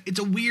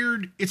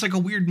like a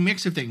weird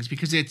mix of things,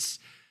 because it's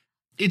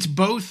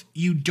both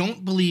you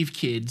don't believe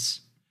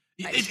kids.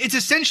 Right. It's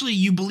essentially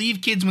you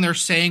believe kids when they're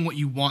saying what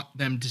you want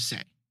them to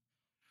say.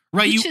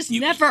 Right? Which is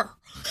never.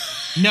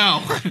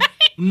 No.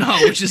 No,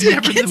 which is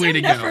never the way to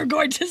go. Never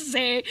going to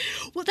say,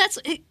 well, that's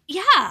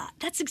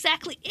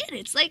exactly it.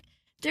 It's like,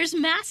 there's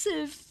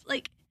massive,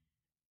 like,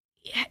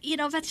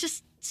 that's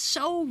just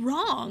so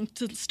wrong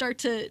to start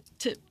to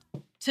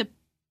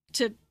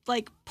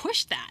like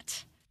push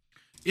that.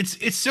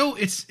 It's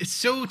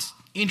so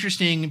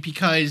interesting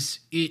because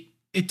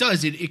it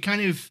does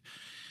kind of,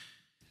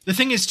 the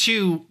thing is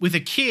too with a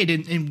kid,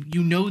 and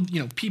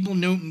people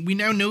know, we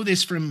now know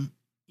this from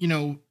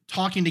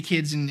talking to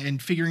kids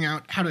and figuring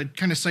out how to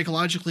kind of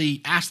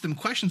psychologically ask them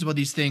questions about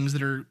these things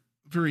that are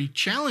very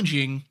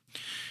challenging.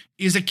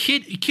 Is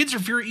kids are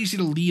very easy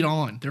to lead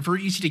on. They're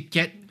very easy to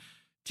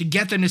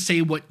get them to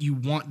say what you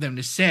want them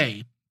to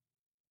say.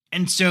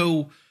 And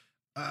so,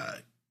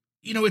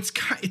 it's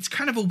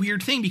kind of a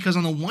weird thing, because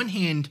on the one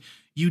hand,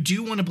 you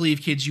do want to believe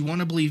kids, you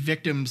want to believe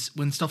victims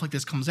when stuff like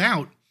this comes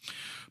out.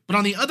 But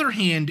on the other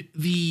hand,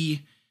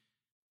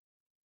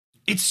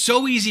 it's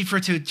so easy for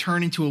it to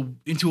turn into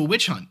a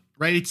witch hunt,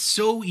 right? It's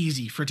so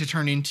easy for it to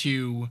turn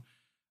into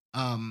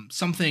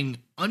something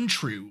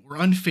untrue or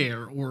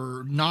unfair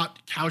or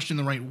not couched in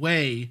the right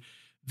way,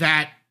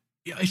 that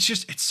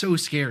it's so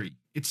scary.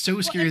 It's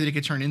so scary that it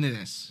could turn into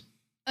this.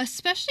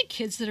 Especially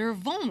kids that are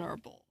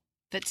vulnerable.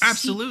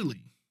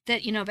 Absolutely.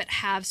 That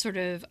have sort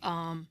of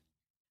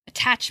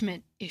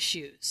attachment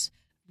issues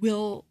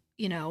will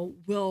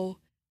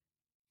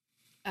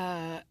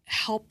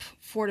help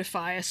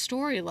fortify a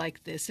story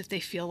like this if they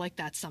feel like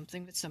that's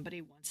something that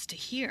somebody wants to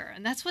hear.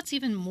 And that's what's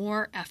even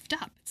more effed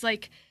up. It's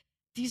like,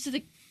 these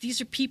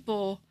are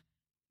people,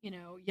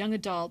 young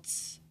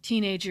adults,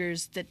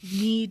 teenagers that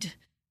need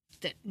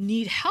that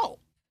need help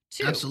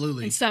too.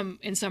 Absolutely. In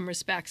some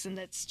respects. And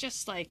it's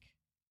just like,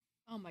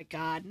 oh my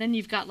God. And then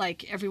you've got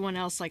like everyone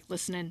else like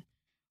listening,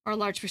 or a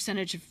large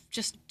percentage of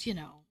just,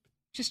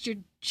 just your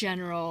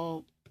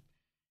general,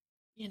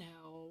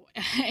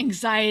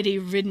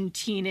 anxiety-ridden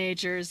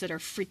teenagers that are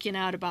freaking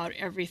out about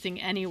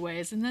everything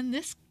anyways. And then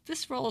this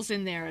rolls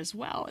in there as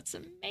well. It's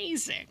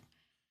amazing.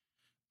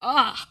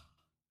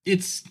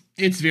 It's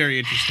very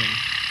interesting.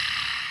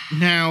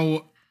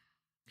 Now,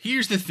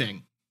 here's the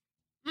thing.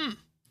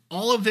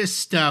 All of this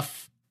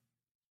stuff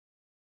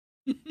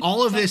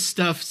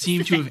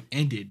seemed to have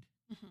ended.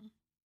 Mm-hmm.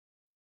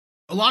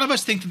 A lot of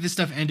us think that this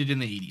stuff ended in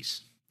the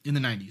 80s, in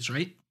the 90s,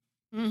 right?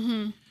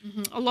 Mm-hmm.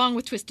 Mm-hmm. Along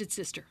with Twisted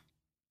Sister.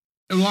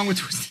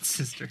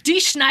 Dee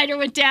Snider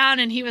went down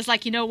and he was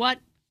like, you know what?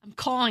 I'm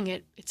calling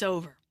it. It's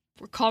over.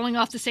 We're calling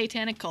off the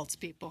satanic cults,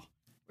 people.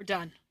 We're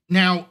done.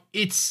 Now,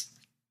 here's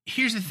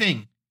the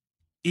thing.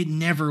 It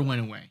never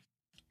went away.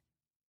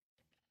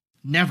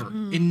 Never.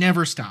 It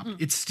never stopped.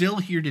 It's still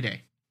here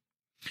today.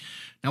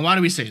 Now, why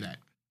do we say that?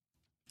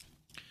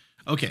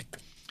 Okay.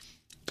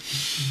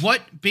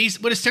 What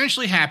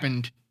essentially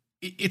happened,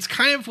 it's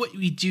kind of what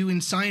we do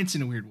in science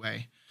in a weird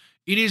way.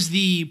 It is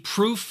the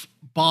proof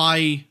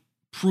by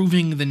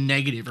proving the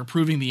negative or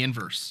proving the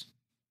inverse.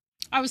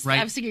 I was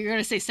thinking you were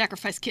going to say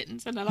sacrifice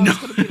kittens, and then I was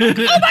going to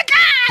be like, oh my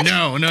God!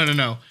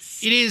 No.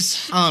 It is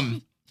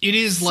Sorry,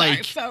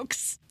 like,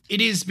 folks. It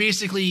is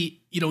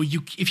basically,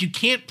 if you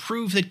can't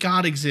prove that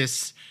God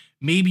exists,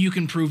 maybe you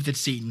can prove that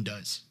Satan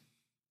does.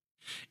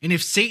 And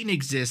if Satan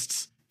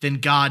exists, then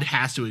God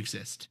has to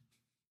exist.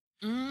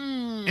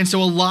 And so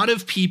for a lot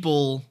of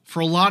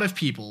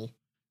people,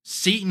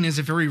 Satan is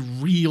a very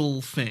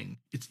real thing.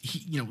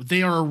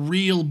 They are a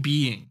real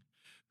being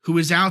who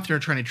is out there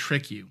trying to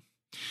trick you.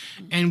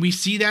 And we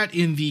see that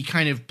in the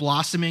kind of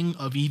blossoming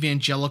of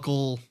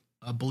evangelical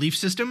belief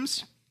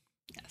systems.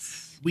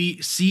 Yes.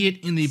 We see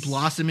it in the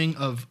blossoming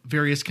of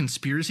various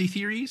conspiracy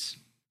theories.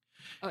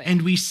 Oh, yeah.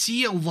 And we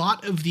see a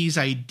lot of these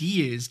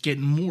ideas get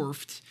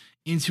morphed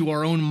into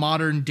our own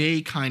modern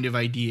day kind of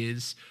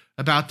ideas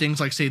about things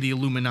like, say, the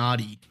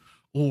Illuminati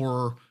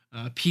or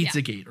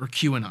Pizzagate or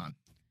QAnon.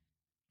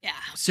 Yeah.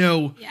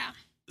 So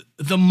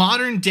the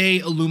modern day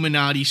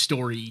Illuminati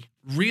story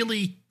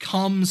really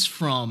comes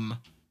from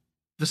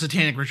the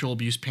satanic ritual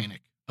abuse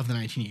panic of the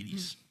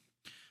 1980s.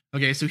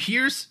 Okay, so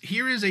here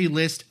is a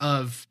list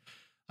of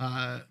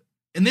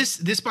and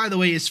this by the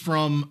way is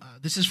from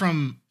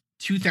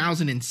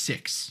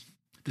 2006,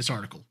 this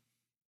article.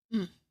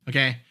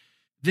 Okay.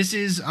 This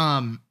is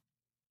from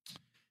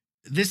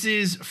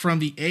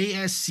the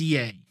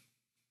ASCA.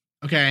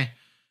 Okay.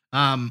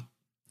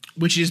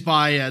 Which is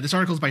by this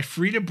article is by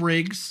Frida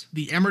Briggs,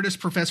 the Emeritus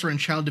Professor in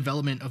Child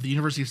Development of the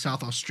University of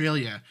South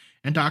Australia,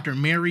 and Dr.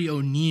 Mary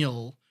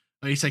O'Neill,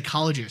 a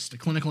psychologist, a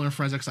clinical and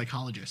forensic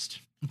psychologist.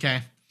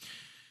 Okay.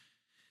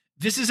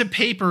 This is a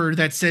paper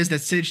that says that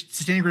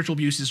satanic ritual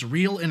abuse is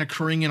real and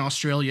occurring in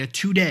Australia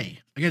today.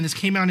 Again, this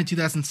came out in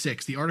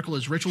 2006. The article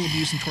is Ritual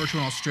Abuse and Torture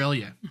in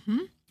Australia.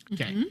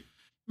 Okay.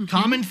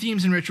 Common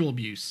themes in ritual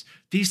abuse.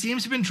 These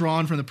themes have been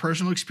drawn from the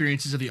personal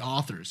experiences of the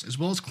authors, as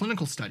well as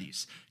clinical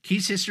studies,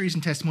 case histories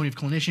and testimony of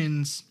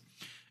clinicians,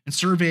 and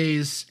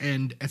surveys,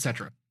 and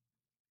etc.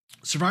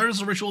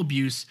 Survivors of ritual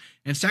abuse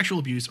and sexual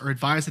abuse are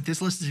advised that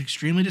this list is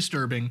extremely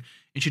disturbing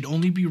and should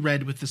only be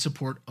read with the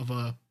support of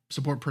a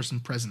support person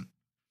present.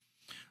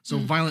 So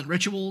violent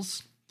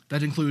rituals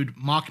that include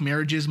mock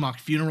marriages, mock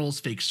funerals,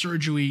 fake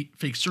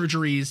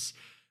surgeries,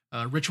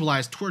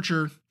 ritualized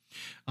torture,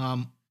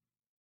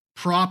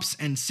 props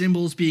and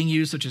symbols being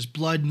used such as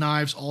blood,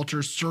 knives,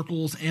 altars,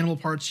 circles, animal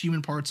parts,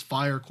 human parts,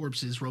 fire,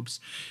 corpses, ropes,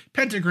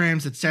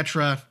 pentagrams,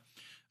 etc.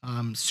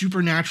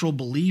 Supernatural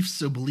beliefs,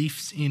 so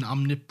beliefs in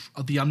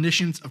the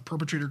omniscience of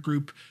perpetrator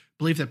group,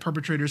 belief that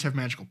perpetrators have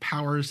magical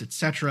powers,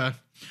 etc.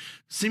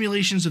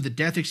 Simulations of the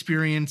death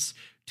experience,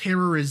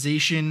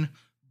 terrorization,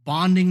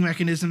 bonding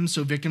mechanisms,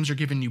 so victims are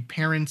given new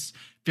parents,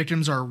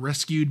 victims are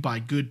rescued by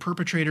good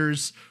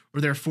perpetrators, or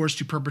they're forced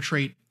to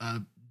perpetrate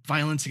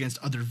violence against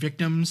other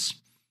victims.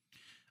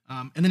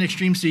 And then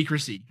extreme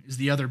secrecy is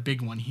the other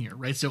big one here,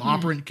 right? So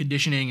operant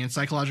conditioning and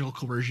psychological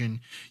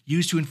coercion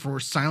used to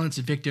enforce silence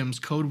of victims,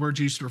 code words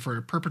used to refer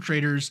to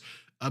perpetrators,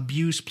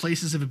 abuse,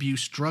 places of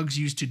abuse, drugs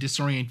used to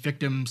disorient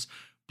victims,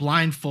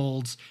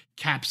 blindfolds,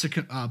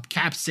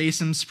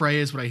 capsaicin spray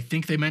is what I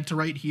think they meant to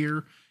write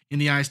here, in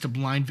the eyes to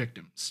blind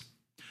victims.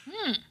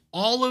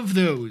 All of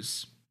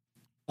those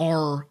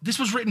this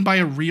was written by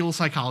a real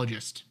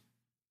psychologist.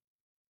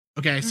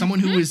 Okay, someone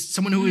who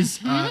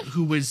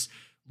was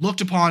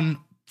looked upon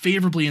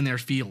favorably in their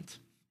field.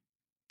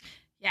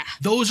 Yeah.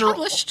 Those are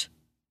published.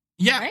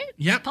 Yeah. Right?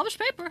 Yeah. Published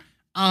paper.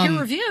 Peer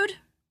reviewed.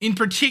 In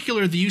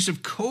particular, the use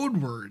of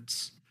code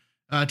words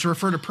to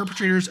refer to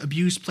perpetrators,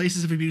 abuse,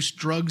 places of abuse,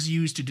 drugs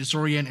used to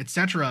disorient,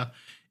 etc.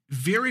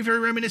 Very, very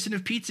reminiscent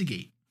of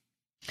Pizzagate.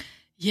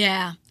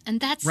 Yeah. And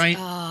that's right.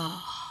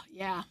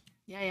 Yeah.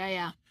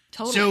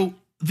 Totally. So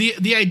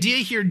the idea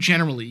here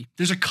generally,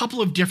 there's a couple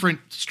of different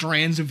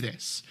strands of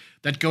this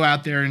that go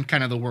out there in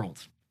kind of the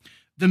world.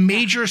 The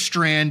major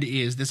strand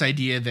is this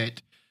idea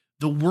that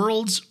the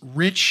world's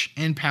rich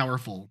and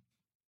powerful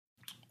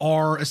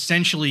are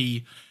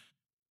essentially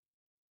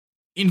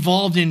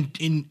involved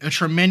in a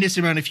tremendous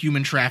amount of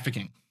human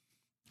trafficking.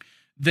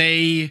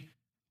 They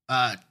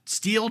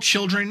steal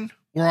children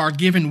or are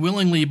given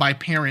willingly by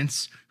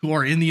parents who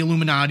are in the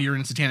Illuminati or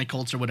in satanic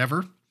cults or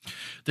whatever.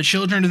 The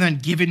children are then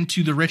given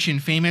to the rich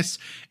and famous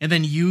and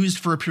then used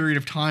for a period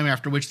of time,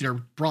 after which they're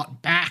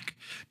brought back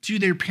to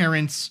their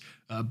parents,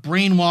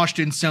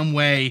 brainwashed in some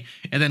way,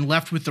 and then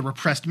left with the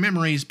repressed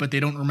memories, but they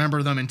don't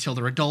remember them until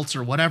they're adults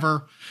or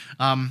whatever.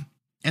 And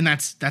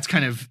that's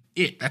kind of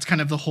it. That's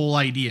kind of the whole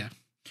idea.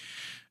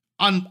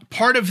 On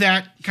part of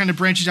that kind of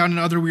branches out in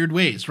other weird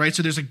ways, right?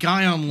 So there's a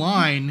guy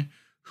online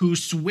who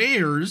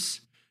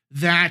swears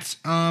that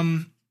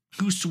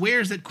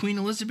Queen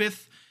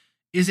Elizabeth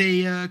is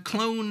a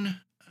clone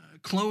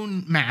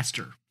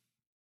master.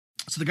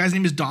 So the guy's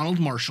name is Donald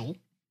Marshall.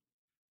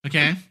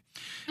 Okay.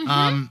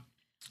 Mm-hmm.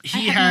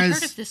 He I has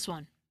heard of this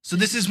one. So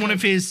this is one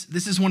of his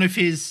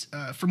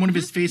from one of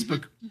his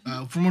Facebook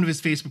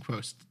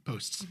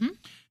posts. Mm-hmm.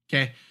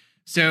 Okay.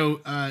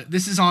 So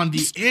this is on the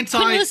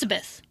Queen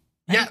Elizabeth.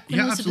 Yeah, Queen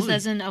Elizabeth absolutely.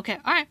 As in, okay,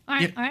 all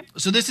right.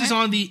 So this is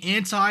on the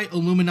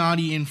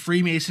anti-Illuminati and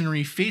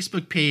Freemasonry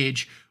Facebook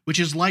page, which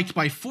is liked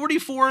by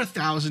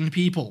 44,000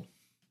 people.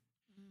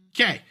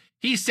 Okay,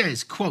 he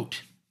says,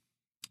 quote,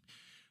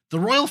 "The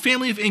royal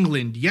family of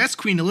England, yes,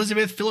 Queen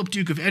Elizabeth, Philip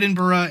Duke of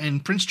Edinburgh,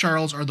 and Prince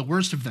Charles are the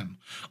worst of them.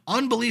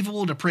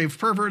 Unbelievable, depraved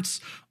perverts,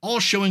 all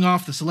showing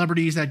off the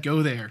celebrities that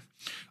go there.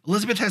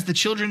 Elizabeth has the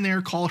children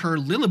there call her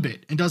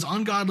Lilibet and does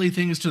ungodly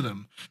things to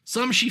them.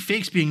 Some she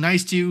fakes being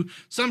nice to,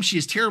 some she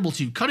is terrible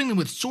to, cutting them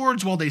with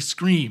swords while they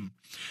scream.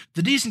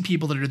 The decent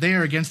people that are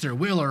there against their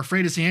will are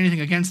afraid to say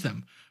anything against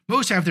them.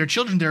 Most have their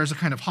children there as a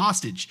kind of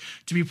hostage,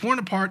 to be torn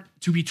apart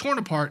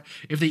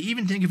if they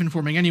even think of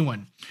informing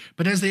anyone.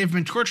 But as they have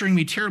been torturing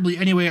me terribly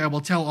anyway, I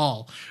will tell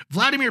all.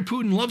 Vladimir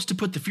Putin loves to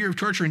put the fear of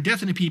torture and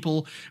death into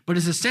people, but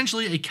is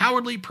essentially a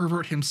cowardly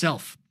pervert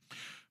himself.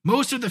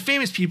 Most of the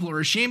famous people are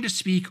ashamed to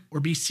speak or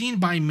be seen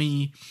by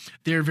me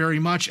there very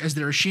much as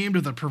they're ashamed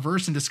of the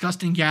perverse and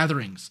disgusting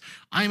gatherings.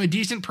 I am a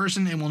decent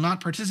person and will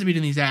not participate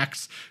in these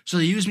acts, so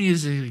they use me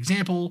as an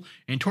example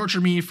and torture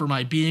me for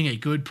my being a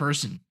good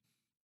person."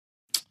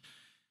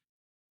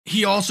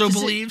 He also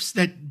believes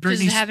that Britney...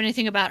 Does it have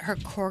anything about her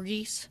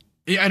corgis?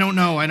 I don't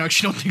know. I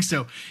actually don't think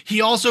so. He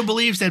also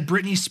believes that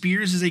Britney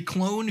Spears is a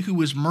clone who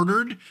was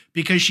murdered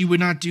because she would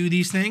not do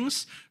these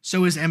things.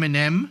 So is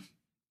Eminem.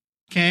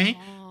 Okay?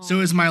 Oh. So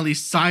is Miley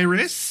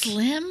Cyrus.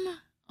 Slim?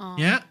 Oh.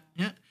 Yeah.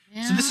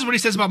 So this is what he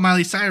says about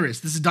Miley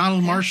Cyrus. This is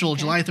Donald Marshall,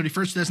 July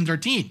 31st,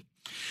 2013.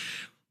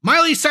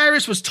 Miley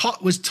Cyrus was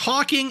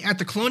talking at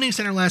the cloning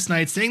center last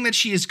night, saying that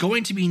she is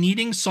going to be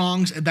needing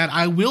songs and that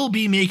I will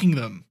be making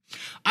them.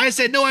 I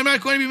said, "No, I'm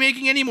not going to be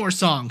making any more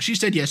songs." She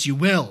said, "Yes, you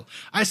will."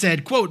 I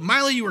said, quote,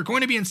 "Miley, you are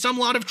going to be in some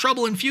lot of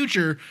trouble in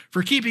future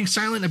for keeping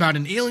silent about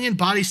an alien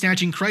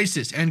body-snatching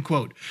crisis," end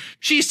quote.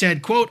 She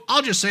said, quote,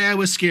 "I'll just say I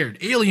was scared.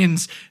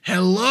 Aliens,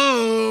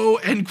 hello,"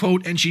 end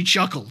quote, and she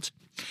chuckled.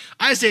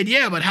 I said,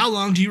 "Yeah, but how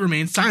long do you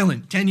remain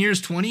silent? 10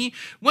 years, 20?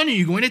 When are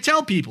you going to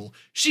tell people?"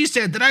 She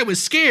said that I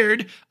was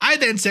scared. I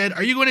then said,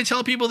 "Are you going to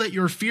tell people that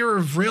your fear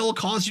of Vril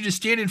caused you to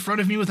stand in front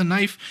of me with a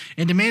knife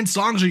and demand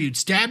songs or you'd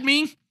stab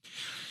me?"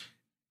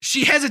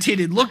 She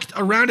hesitated, looked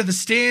around at the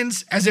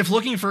stands as if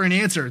looking for an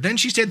answer. Then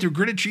she said through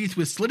gritted teeth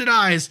with slitted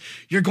eyes,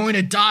 "You're going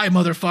to die,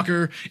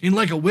 motherfucker," in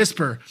like a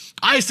whisper.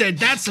 I said,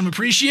 "That's some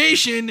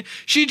appreciation."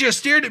 She just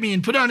stared at me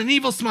and put on an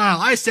evil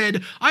smile. I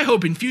said, "I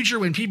hope in future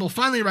when people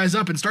finally rise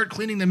up and start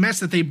cleaning the mess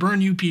that they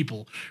burn you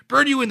people.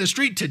 Burn you in the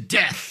street to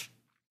death."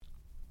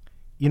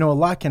 You know, a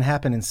lot can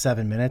happen in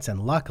 7 minutes,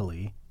 and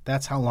luckily,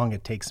 that's how long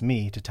it takes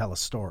me to tell a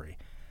story.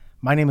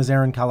 My name is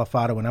Aaron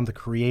Califato, and I'm the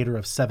creator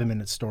of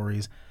 7-Minute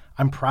Stories.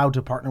 I'm proud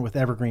to partner with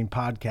Evergreen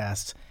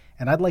Podcasts,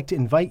 and I'd like to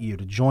invite you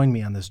to join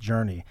me on this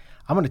journey.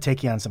 I'm going to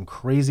take you on some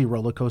crazy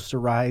roller coaster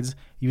rides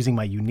using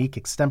my unique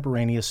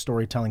extemporaneous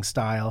storytelling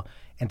style,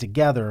 and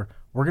together,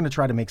 we're going to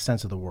try to make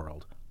sense of the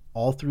world,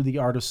 all through the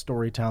art of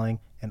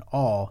storytelling, and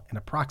all in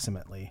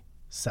approximately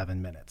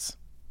 7 minutes.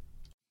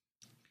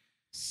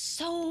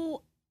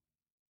 So,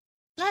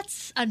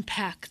 let's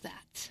unpack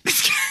that.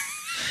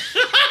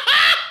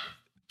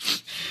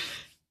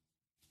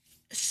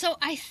 So,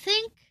 I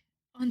think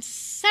on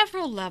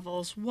several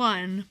levels,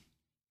 one,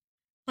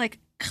 like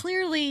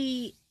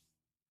clearly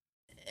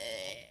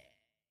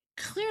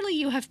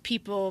you have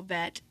people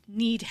that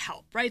need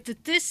help, right?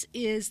 That this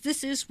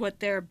is what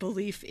their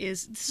belief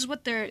is. This is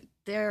what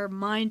their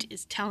mind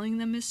is telling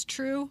them is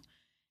true,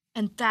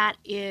 and that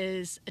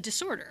is a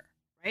disorder,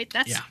 right?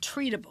 That's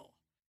treatable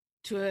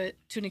to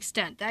an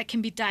extent. That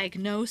can be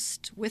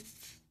diagnosed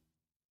with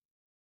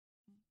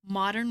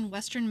modern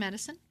Western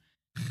medicine.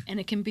 And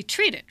it can be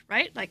treated,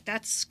 right? Like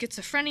that's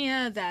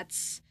schizophrenia,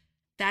 that's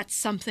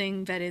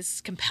something that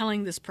is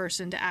compelling this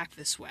person to act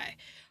this way.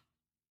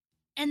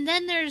 And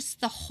then there's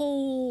the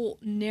whole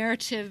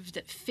narrative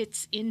that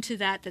fits into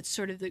that's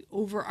sort of the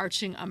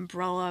overarching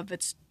umbrella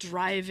that's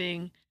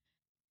driving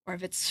or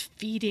that's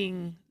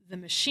feeding the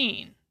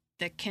machine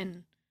that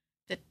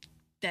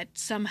that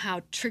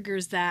somehow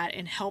triggers that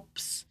and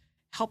helps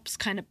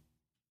kind of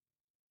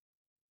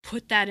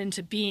put that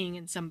into being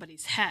in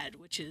somebody's head,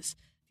 which is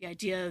the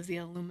idea of the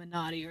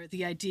Illuminati, or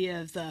the idea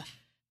of the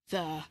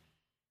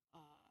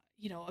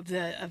of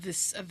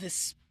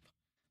this.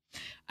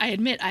 I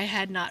admit I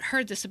had not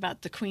heard this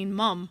about the Queen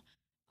Mum,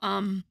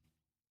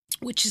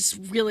 which is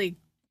really,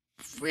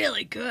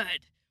 really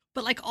good.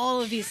 But like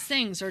all of these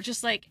things are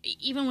just like,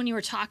 even when you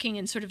were talking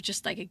and sort of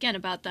just like, again,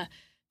 about the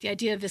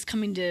idea of this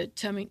coming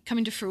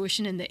to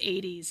fruition in the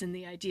 80s, and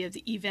the idea of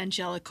the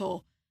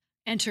evangelical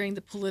entering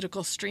the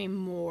political stream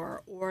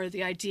more, or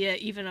the idea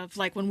even of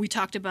like when we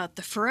talked about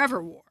the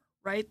forever war,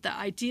 right? The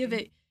idea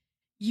that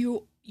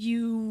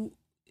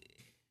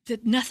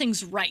that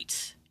nothing's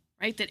right?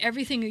 That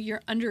everything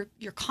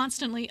you're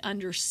constantly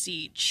under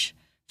siege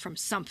from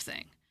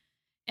something.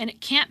 And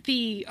it can't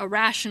be a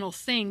rational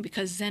thing,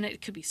 because then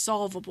it could be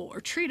solvable or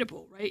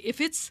treatable, right? If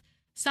it's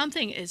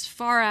something as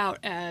far out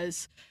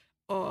as,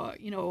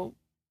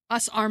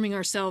 us arming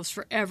ourselves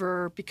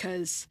forever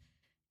because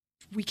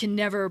we can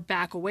never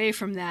back away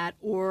from that,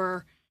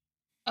 or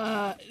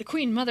the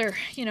Queen Mother,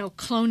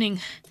 cloning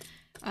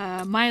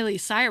Miley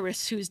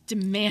Cyrus, who's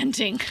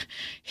demanding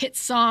hit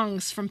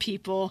songs from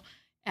people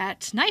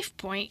at knife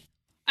point.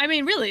 I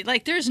mean, really,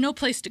 like, there's no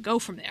place to go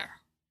from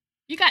there.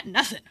 You got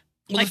nothing.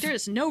 Like, there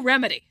is no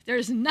remedy.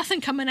 There's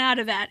nothing coming out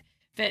of that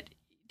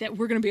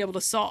we're going to be able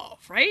to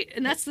solve, right?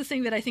 And that's the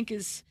thing that I think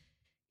is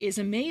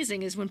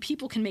amazing, is when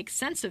people can make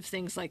sense of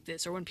things like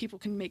this, or when people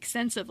can make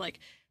sense of, like,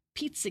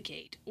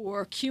 Pizzagate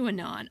or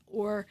QAnon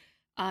or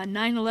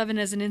 9/11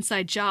 as an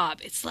inside job.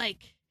 It's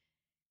like,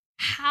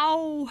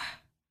 how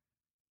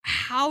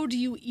do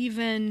you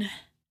even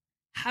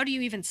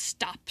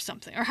stop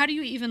something, or how do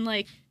you even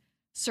like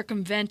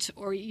circumvent,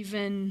 or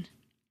even,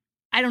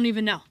 I don't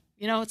even know.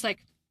 It's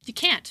like, you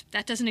can't.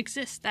 That doesn't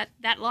exist.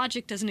 That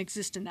logic doesn't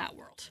exist in that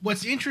world.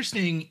 What's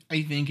interesting,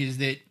 I think, is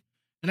that,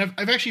 and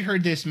I've actually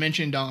heard this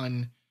mentioned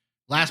on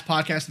last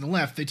podcast on the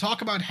left. They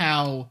talk about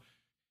how,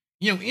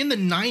 in the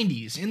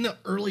 90s, in the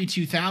early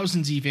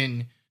 2000s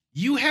even,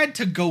 you had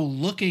to go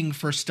looking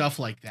for stuff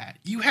like that.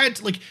 You had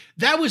to, like,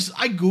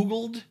 I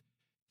Googled,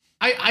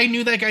 I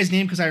knew that guy's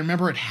name because I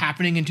remember it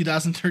happening in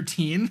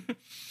 2013.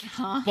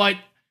 Uh-huh. But,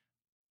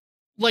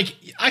 like,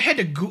 I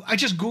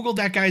just Googled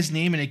that guy's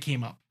name and it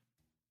came up,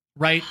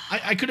 right?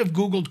 I could have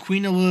Googled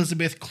Queen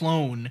Elizabeth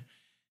clone,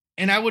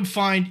 and I would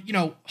find,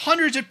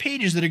 hundreds of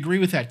pages that agree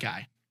with that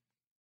guy,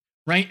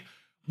 right?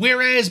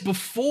 Whereas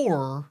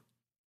before,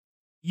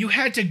 you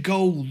had to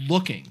go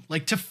looking,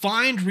 like, to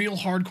find real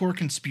hardcore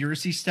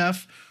conspiracy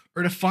stuff,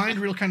 or to find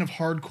real kind of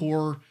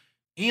hardcore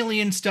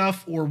alien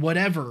stuff or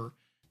whatever.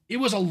 It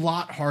was a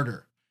lot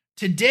harder.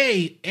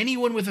 Today,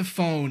 anyone with a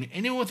phone,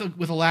 anyone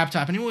with a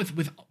laptop, anyone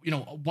with a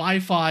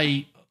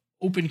Wi-Fi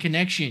open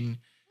connection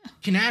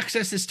can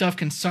access this stuff,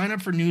 can sign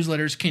up for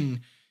newsletters,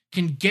 can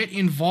get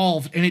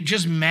involved, and it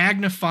just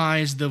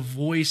magnifies the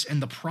voice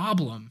and the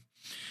problem,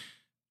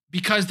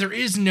 because there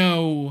is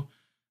no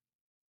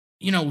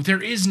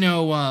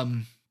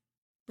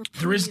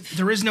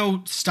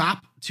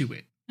stop to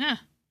it. Yeah.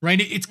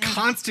 Right? It's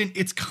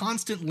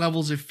constant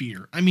levels of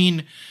fear. I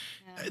mean,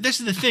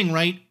 this is the thing,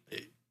 right?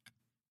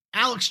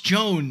 Alex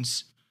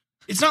Jones,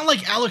 it's not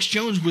like Alex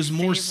Jones was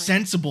more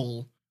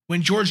sensible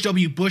when George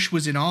W. Bush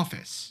was in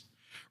office,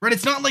 right?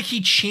 It's not like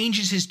he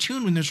changes his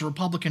tune when there's a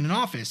Republican in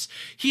office.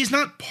 He's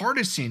not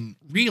partisan,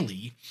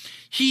 really.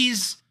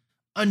 He's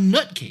a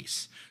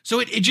nutcase.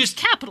 So it just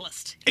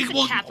capitalist.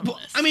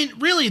 Capitalist. I mean,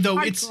 really though,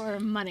 hardcore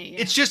money.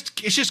 Yeah. It's just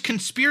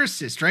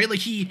conspiracist, right?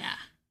 Like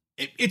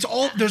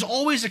there's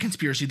always a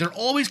conspiracy. They're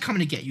always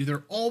coming to get you.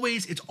 you're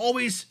always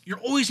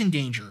in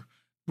danger,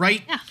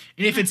 right? Yeah.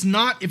 And if it's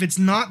not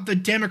the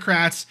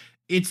Democrats,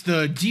 it's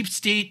the deep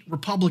state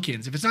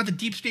Republicans. If it's not the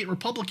deep state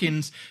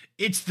Republicans,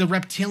 it's the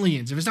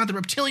reptilians. If it's not the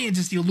reptilians,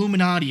 it's the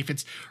Illuminati. If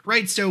it's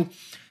right, so,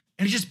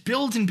 and it just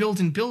builds and builds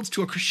and builds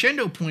to a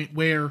crescendo point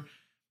where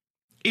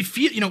it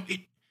feels,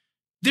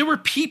 there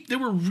were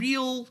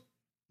real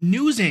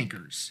news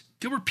anchors.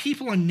 There were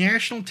people on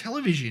national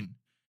television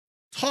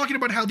talking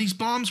about how these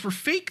bombs were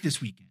fake this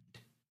week.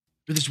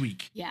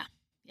 Yeah.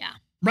 Yeah.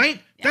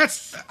 Right?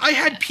 Yes. I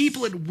had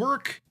people at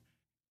work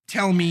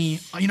tell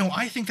me,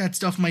 I think that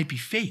stuff might be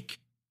fake.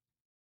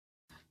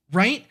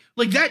 Right?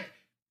 Like that,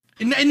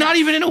 and not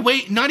even in a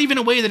way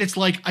that it's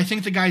like, I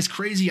think the guy's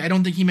crazy. I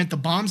don't think he meant the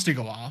bombs to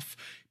go off.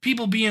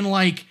 People being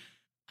like,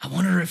 I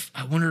wonder if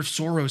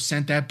Soros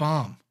sent that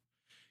bomb.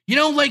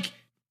 Like,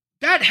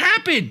 that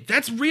happened.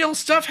 That's real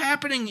stuff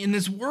happening in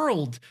this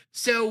world.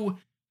 So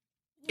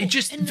it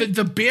just,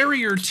 the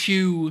barrier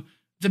to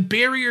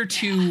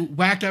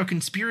whacked out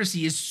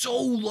conspiracy is so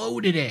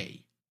low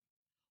today.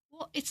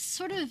 Well, it's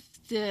sort of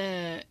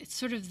the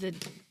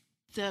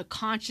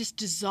conscious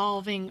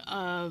dissolving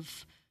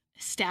of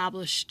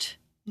established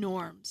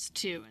norms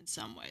too, in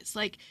some ways.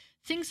 Like,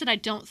 things that I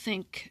don't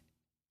think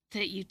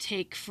that you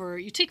take for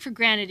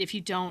granted if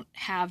you don't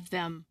have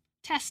them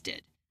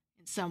tested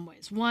in some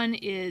ways. One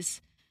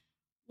is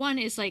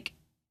like,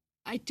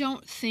 I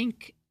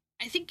think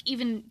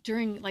even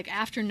during, like,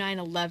 after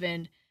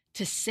 9/11,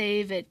 to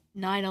say that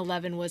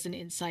 9/11 was an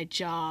inside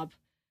job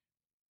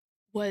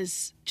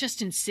was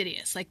just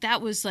insidious. Like,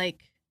 that was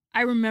like,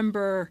 I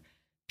remember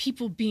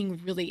people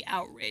being really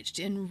outraged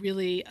and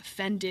really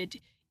offended,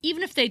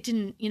 even if they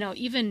didn't,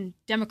 even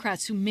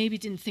Democrats who maybe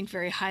didn't think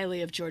very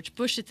highly of George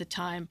Bush at the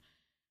time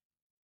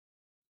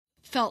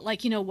felt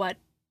like, what,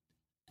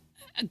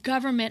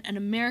 an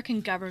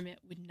American government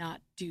would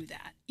not do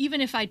that.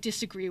 Even if I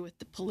disagree with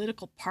the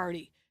political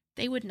party,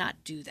 they would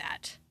not do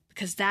that,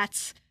 because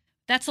that's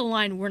a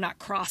line we're not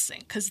crossing,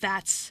 because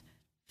that's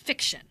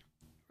fiction,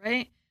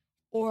 right?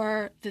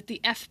 Or that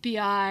the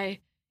FBI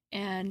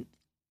and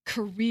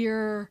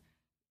career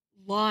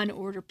law and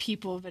order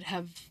people that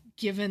have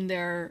given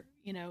their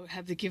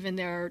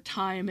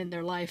time and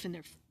their life and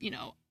their,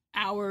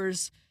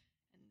 hours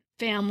and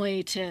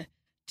family to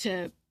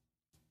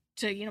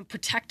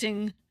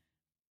protecting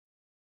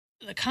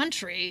the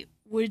country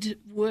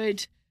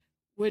would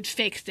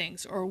fake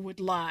things, or would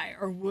lie,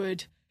 or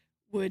would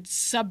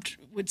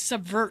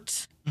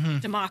subvert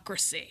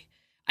democracy.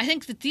 I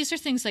think that these are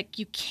things like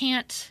you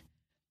can't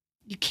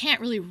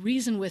really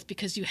reason with,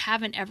 because you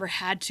haven't ever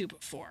had to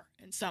before,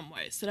 in some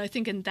ways. That I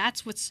think, and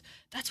that's what's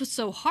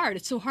so hard.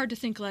 It's so hard to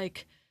think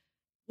like,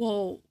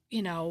 well,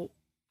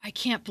 I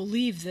cannot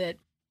believe that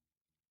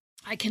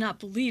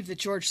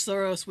George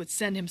Soros would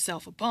send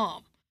himself a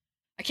bomb.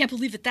 I can't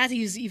believe that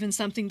is even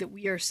something that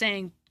we are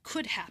saying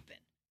could happen.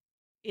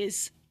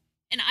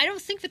 And I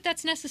don't think that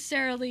that's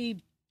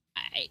necessarily,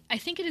 I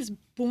think it is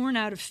born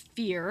out of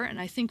fear, and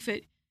I think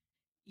that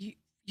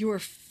your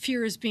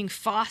fear is being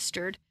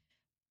fostered,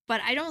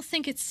 but I don't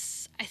think it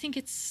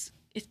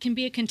can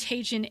be a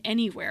contagion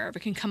anywhere.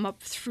 It can come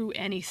up through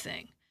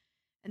anything.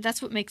 And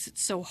that's what makes it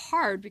so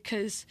hard,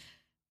 because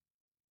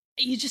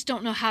you just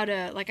don't know how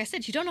to, like I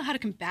said, you don't know how to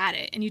combat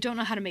it, and you don't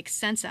know how to make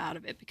sense out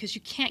of it, because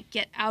you can't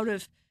get out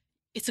of,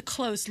 it's a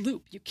closed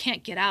loop. You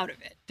can't get out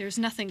of it. There's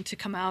nothing to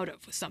come out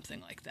of with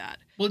something like that.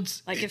 Well,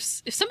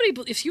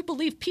 if you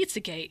believe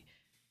Pizzagate,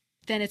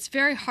 then it's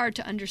very hard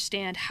to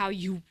understand how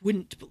you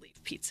wouldn't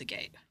believe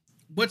Pizzagate.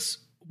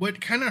 What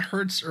kind of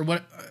hurts, or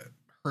what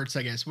hurts,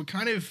 I guess, what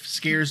kind of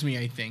scares me,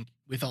 I think,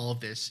 with all of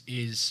this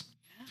is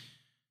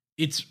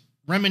it's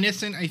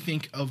reminiscent, I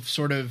think, of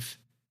sort of,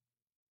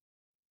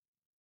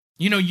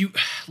 you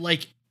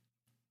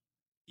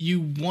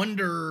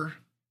wonder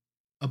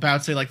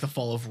about, say, like the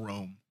fall of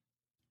Rome,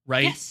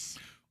 right? Yes.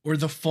 Or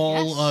the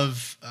fall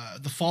of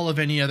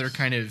any other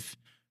kind of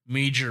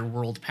major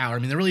world power. I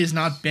mean, there really has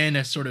not been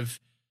a sort of,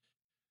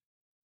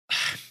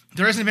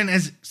 there hasn't been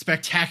as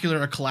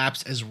spectacular a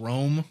collapse as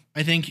Rome,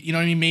 I think. You know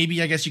what I mean?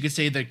 Maybe, I guess you could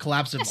say the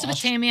collapse of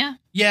Mesopotamia.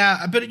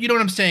 Yeah, but you know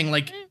what I'm saying?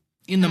 Like,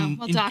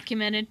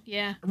 documented,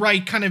 yeah.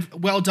 Right, kind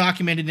of well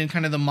documented in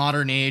kind of the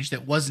modern age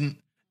that wasn't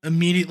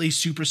immediately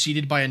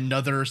superseded by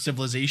another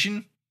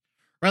civilization.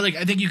 Right? Like,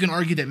 I think you can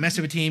argue that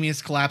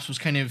Mesopotamia's collapse was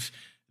kind of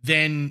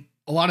then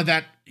a lot of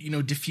that,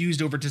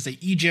 diffused over to, say,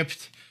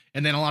 Egypt,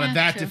 and then a lot of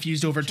that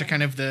diffused over to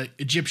kind of the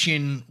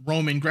Egyptian,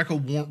 Roman,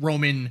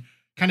 Greco-Roman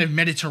kind of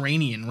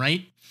Mediterranean,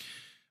 right?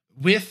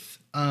 With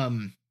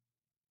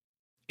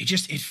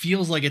it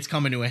feels like it's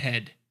coming to a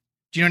head.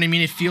 Do you know what I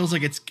mean? It feels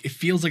like it's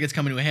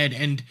coming to a head,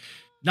 and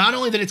not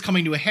only that it's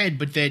coming to a head,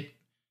 but that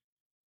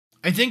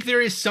I think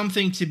there is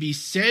something to be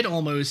said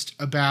almost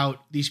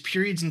about these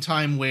periods in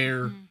time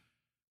where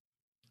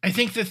I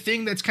think the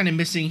thing that's kind of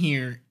missing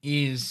here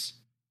is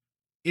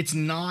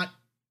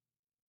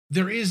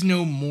there is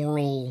no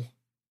moral,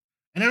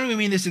 and I don't even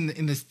mean this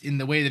in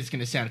the way that it's going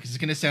to sound, because it's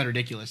going to sound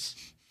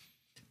ridiculous,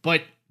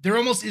 but there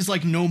almost is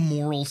like no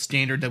moral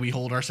standard that we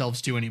hold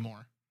ourselves to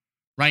anymore,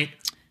 right?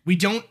 We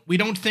don't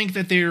think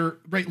that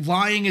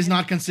lying is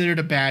not considered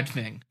a bad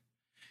thing.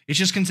 It's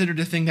just considered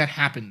a thing that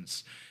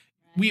happens.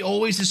 We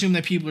always assume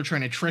that people are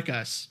trying to trick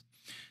us.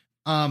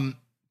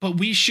 But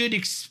we should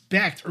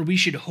expect, or we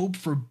should hope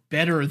for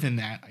better than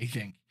that, I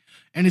think.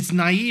 And it's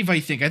naive, I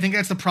think. I think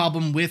that's the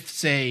problem with,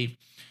 say,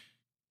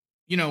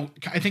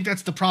 I think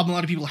that's the problem a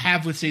lot of people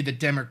have with, say, the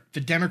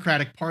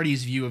Democratic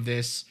Party's view of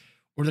this,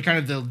 or the kind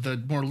of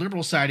the more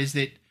liberal side, is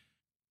that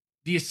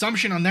the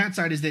assumption on that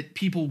side is that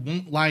people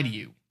won't lie to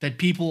you, that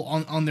people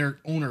on their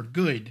own are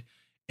good.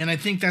 And I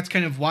think that's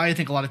kind of why I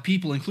think a lot of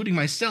people, including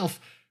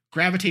myself,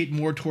 gravitate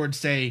more towards,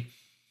 say,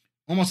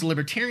 almost a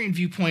libertarian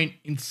viewpoint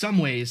in some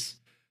ways,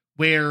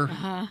 where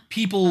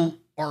people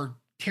are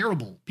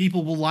terrible.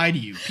 People will lie to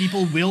you.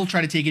 People will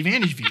try to take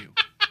advantage of you.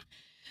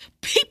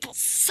 People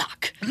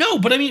suck. No,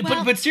 but I mean,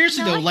 but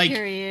seriously though,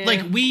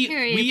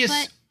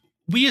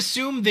 we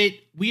assume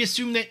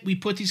that we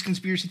put these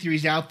conspiracy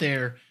theories out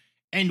there,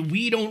 and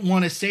we don't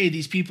want to say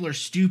these people are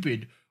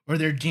stupid, or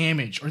they're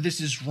damaged, or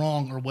this is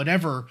wrong, or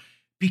whatever,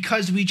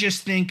 because we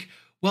just think,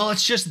 well,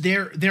 it's just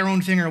their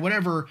own thing or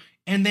whatever.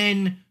 And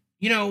then,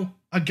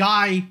 a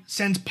guy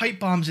sends pipe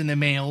bombs in the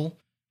mail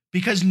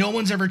because no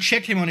one's ever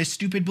checked him on his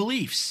stupid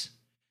beliefs.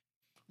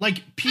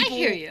 Like, people, I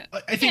hear you.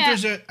 I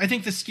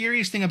think the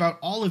scariest thing about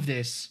all of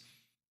this,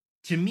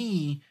 to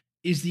me,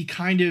 is the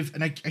kind of,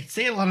 and I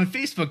say it a lot on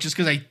Facebook just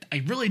because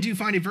I really do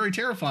find it very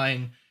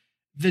terrifying,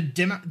 the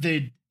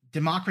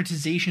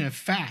democratization of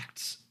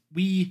facts.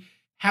 We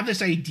have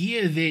this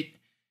idea that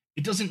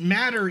it doesn't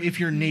matter if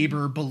your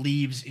neighbor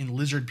believes in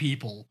lizard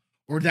people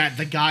or that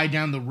the guy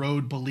down the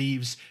road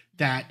believes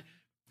that,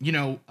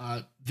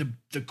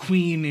 the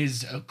queen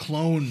is a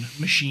clone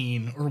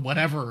machine or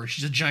whatever.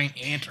 She's a giant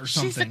ant or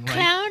something. She's a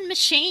clone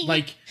machine.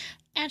 Like,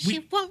 and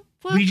she won't.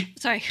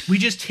 Sorry. We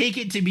just take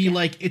it to be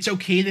like, it's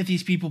okay that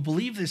these people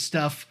believe this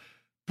stuff,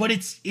 but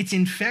it's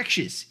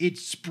infectious. It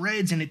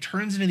spreads and it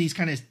turns into these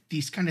kind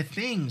of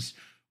things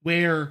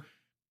where,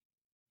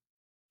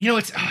 but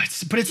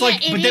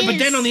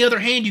then on the other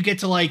hand, you get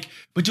to like,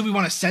 but do we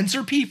want to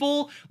censor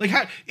people? Like,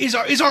 how is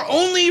our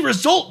only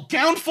result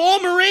downfall,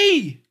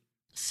 Marie?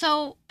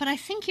 So, but I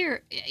think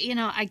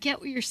I get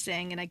what you're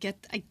saying, and I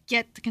get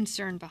the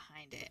concern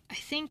behind it. I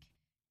think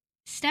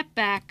step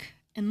back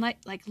and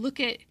look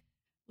at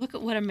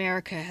what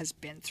America has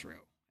been through.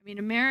 I mean,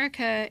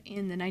 America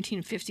in the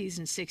 1950s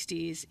and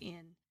 60s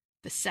in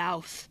the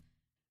South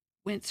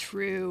went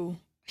through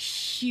a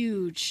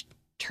huge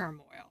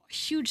turmoil, a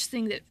huge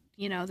thing that,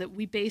 that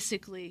we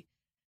basically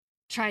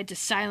tried to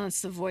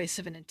silence the voice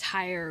of an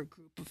entire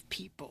group of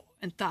people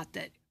and thought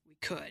that we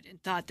could,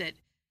 and thought that,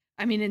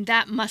 and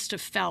that must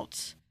have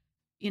felt,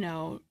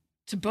 to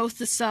both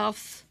the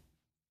South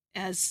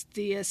as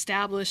the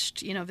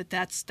established,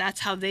 that's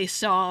how they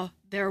saw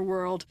their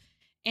world,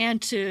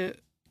 and to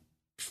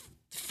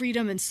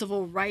freedom and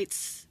civil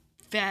rights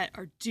that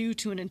are due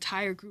to an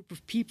entire group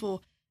of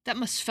people, that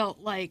must felt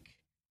like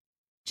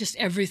just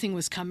everything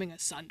was coming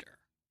asunder,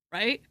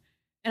 right?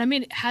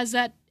 And has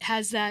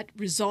that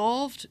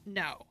resolved?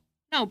 No,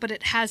 but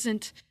it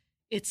hasn't.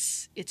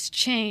 It's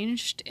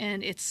changed,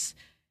 and it's,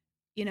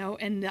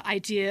 and the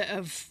idea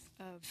of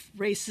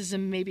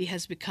racism maybe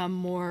has become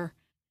more,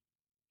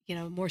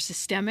 more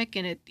systemic,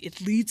 and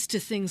it leads to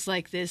things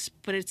like this.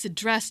 But it's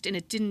addressed, and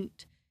it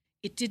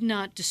did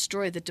not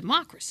destroy the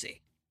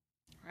democracy,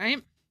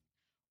 right?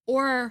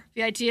 Or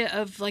the idea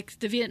of like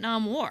the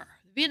Vietnam War.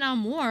 The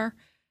Vietnam War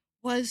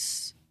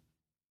was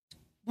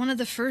one of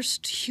the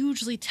first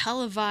hugely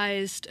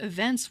televised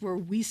events where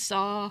we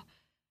saw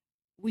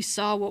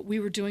what we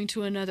were doing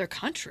to another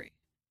country.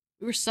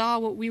 We saw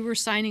what we were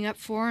signing up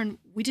for, and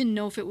we didn't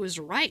know if it was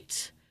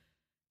right.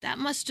 That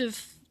must have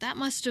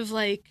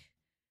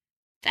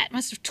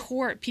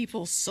tore at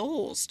people's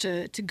souls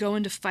to go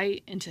into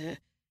fight and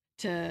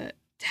to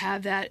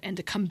have that, and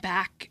to come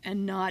back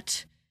and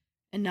not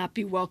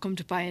be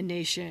welcomed by a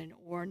nation,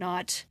 or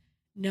not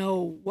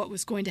know what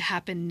was going to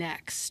happen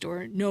next,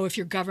 or know if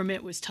your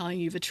government was telling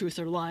you the truth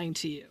or lying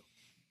to you.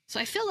 So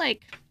I feel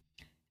like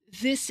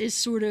this is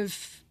sort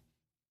of,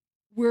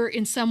 we're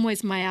in some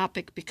ways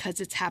myopic because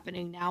it's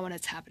happening now and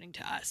it's happening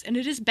to us. And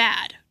it is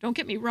bad. Don't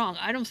get me wrong.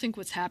 I don't think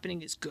what's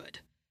happening is good.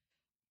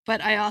 But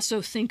I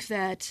also think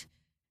that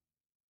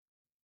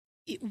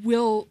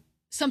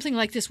something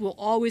like this will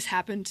always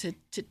happen to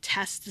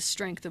test the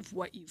strength of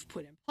what you've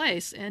put in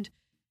place. And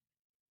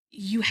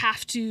you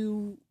have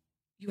to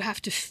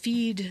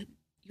feed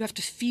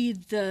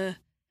the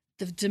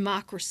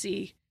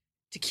democracy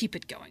to keep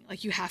it going.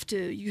 Like you have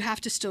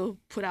to still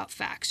put out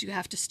facts. You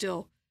have to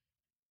still,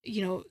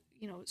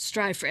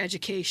 strive for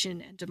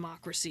education and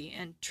democracy,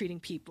 and treating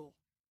people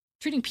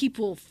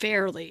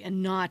fairly,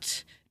 and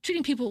not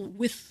treating people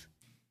with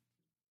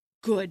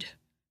good,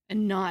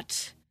 and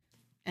not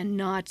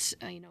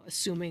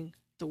assuming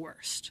the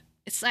worst.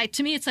 It's like,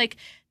 to me, it's like,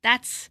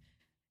 that's,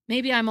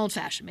 maybe I'm old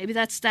fashioned. Maybe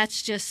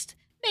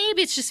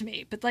it's just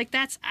me, but like,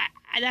 that's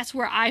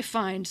where I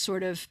find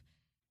sort of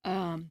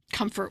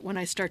comfort when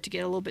I start to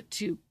get a little bit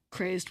too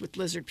crazed with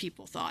lizard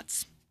people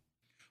thoughts.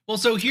 Well,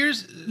 so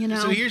here's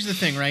the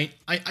thing, right?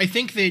 I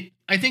think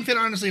that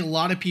honestly, a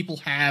lot of people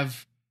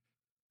have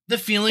the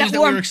feelings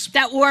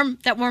that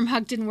warm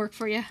hug didn't work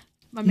for you.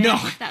 My man. No.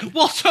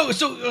 Well, so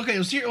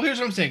okay. So here's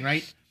what I'm saying,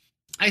 right?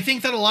 I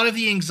think that a lot of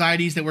the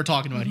anxieties that we're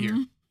talking about here,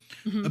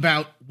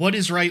 about what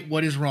is right,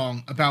 what is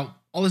wrong, about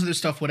all this other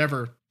stuff,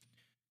 whatever,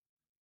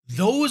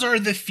 those are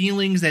the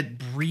feelings that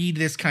breed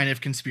this kind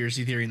of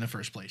conspiracy theory in the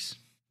first place.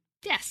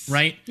 Yes.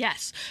 Right?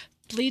 Yes.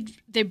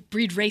 They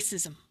breed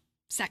racism,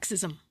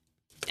 sexism,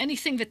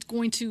 anything that's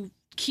going to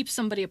keep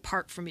somebody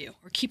apart from you,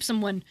 or keep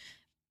someone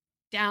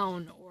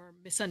down or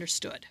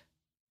misunderstood.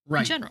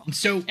 Right. In general.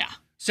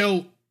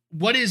 So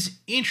what is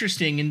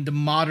interesting in the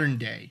modern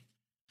day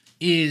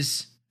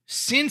is,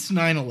 since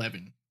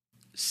 9/11,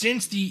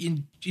 since the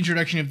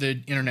introduction of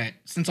the internet,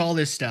 since all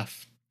this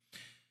stuff,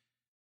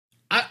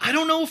 I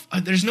don't know if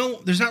there's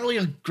not really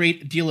a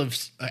great deal of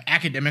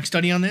academic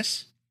study on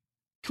this.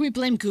 Can we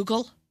blame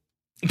Google?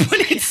 But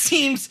it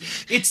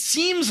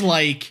seems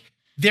like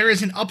there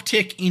is an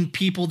uptick in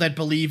people that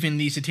believe in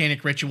the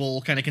satanic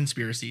ritual kind of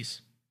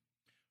conspiracies,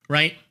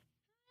 right?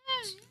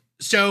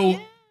 So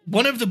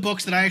one of the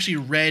books that I actually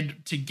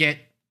read to get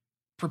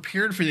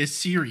prepared for this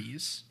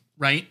series,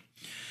 right?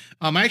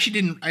 I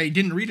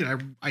didn't read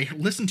it. I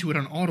listened to it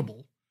on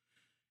Audible.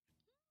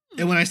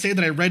 And when I say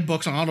that I read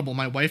books on Audible,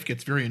 my wife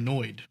gets very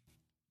annoyed.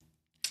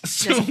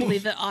 She doesn't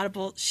believe that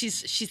Audible. She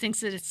thinks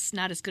that it's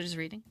not as good as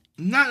reading.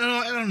 No,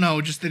 I don't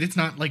know. Just that it's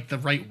not like the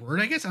right word,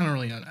 I guess. I don't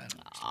really know that.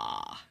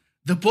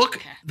 The book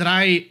that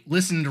I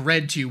listened and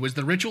read to was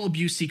The Ritual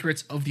Abuse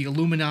Secrets of the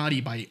Illuminati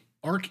by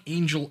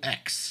Archangel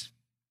X.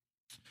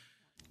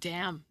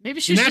 Damn. Maybe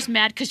she was just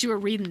mad because you were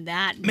reading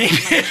that. And maybe.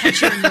 Like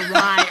Catcher in the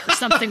Rye or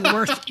something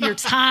worth your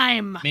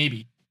time.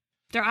 Maybe.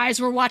 Their eyes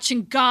were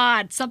watching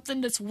God,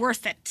 something that's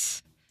worth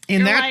it.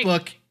 In that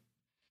book...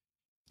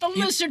 The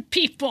lizard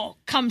people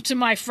come to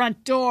my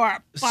front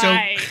door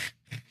by...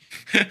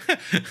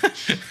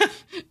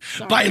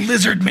 By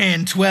Lizard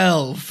Man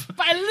 12.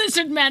 By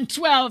Lizard Man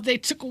 12, they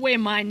took away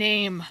my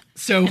name.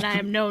 And I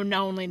am known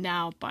only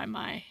now by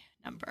my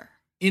number.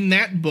 In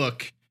that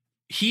book,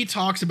 he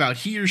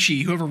or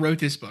she, whoever wrote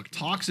this book,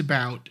 talks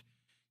about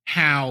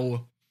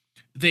how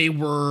they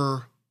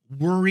were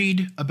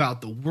worried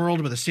about the world,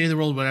 about the state of the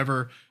world,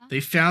 whatever. They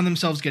found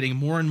themselves getting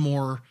more and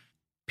more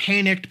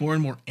panicked, more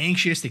and more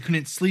anxious. They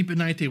couldn't sleep at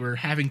night. They were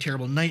having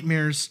terrible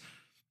nightmares,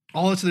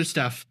 all this other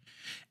stuff.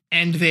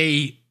 And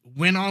they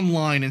went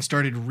online and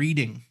started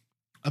reading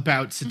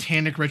about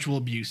satanic ritual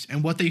abuse.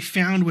 And what they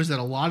found was that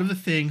a lot of the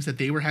things that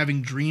they were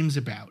having dreams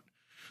about,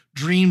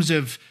 dreams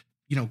of,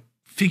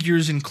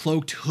 figures in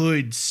cloaked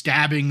hoods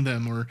stabbing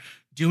them or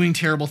doing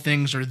terrible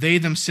things, or they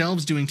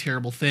themselves doing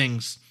terrible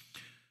things,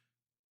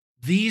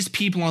 these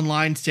people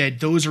online said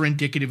those are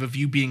indicative of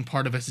you being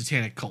part of a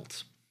satanic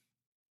cult.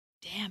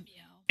 Damn,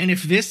 yo. And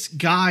if this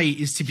guy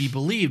is to be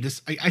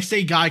believed, I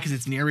say guy because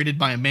it's narrated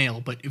by a male,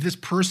 but if this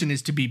person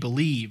is to be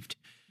believed,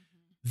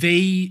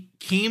 they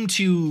came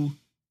to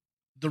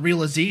the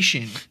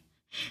realization.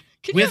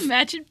 Can you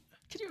imagine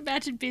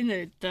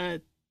being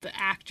the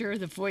actor,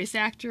 the voice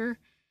actor,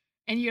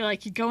 and you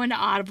go into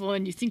Audible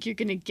and you think you're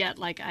gonna get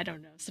I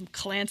don't know, some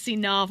Clancy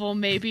novel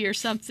maybe or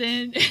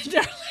something, and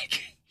they're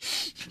like,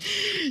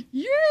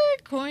 you're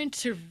going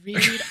to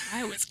read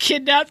I was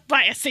kidnapped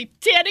by a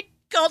satanic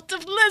cult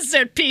of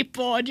lizard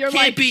people, and you're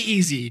Can't be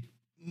easy.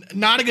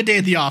 Not a good day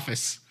at the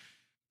office.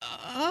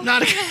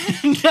 Not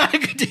a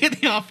good day at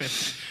the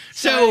office.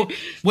 So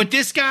what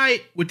this guy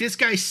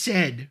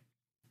said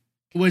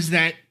was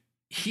that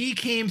he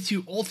came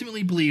to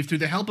ultimately believe, through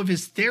the help of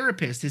his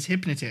therapist, his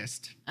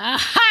hypnotist,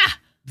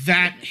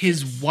 that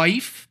his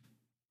wife,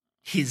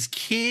 his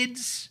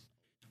kids,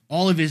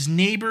 all of his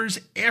neighbors,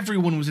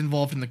 everyone was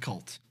involved in the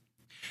cult.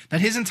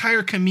 That his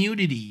entire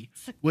community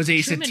was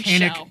a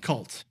satanic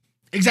cult.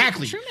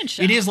 Exactly.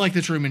 It is like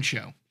the Truman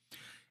Show.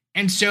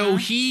 And so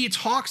he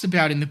talks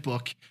about in the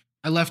book,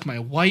 I left my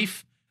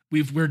wife.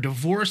 We're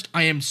divorced.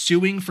 I am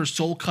suing for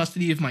sole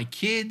custody of my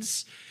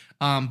kids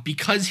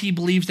because he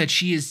believes that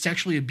she is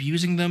sexually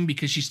abusing them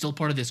because she's still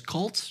part of this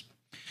cult.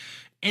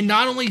 And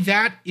not only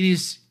that, it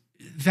is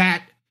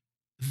that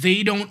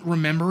they don't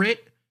remember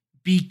it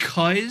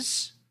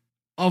because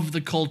of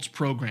the cult's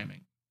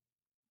programming.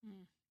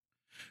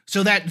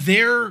 So that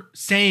they're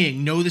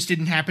saying, no, this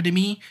didn't happen to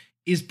me,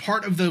 is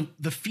part of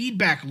the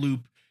feedback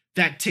loop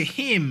that to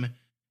him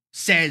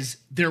says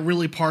they're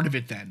really part of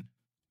it then.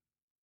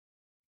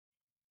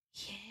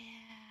 Yeah.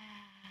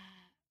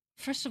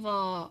 First of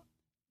all,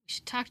 we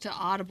should talk to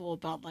Audible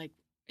about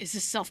is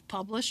this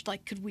self-published?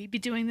 Could we be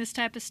doing this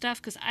type of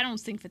stuff? Because I don't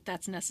think that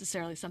that's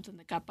necessarily something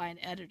that got by an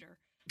editor.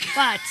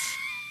 But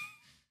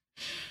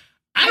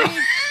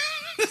I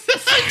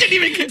didn't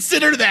even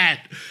consider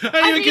that. I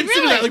didn't even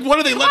consider that. What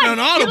are they letting on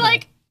Audible?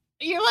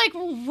 You're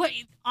what?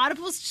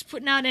 Audible's just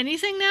putting out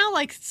anything now?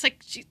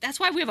 That's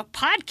why we have a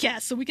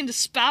podcast, so we can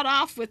just spout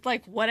off with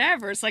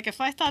whatever. It's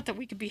if I thought that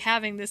we could be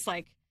having this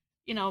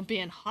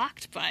being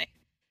hawked by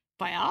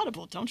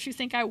Audible, don't you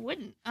think I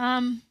wouldn't?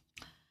 I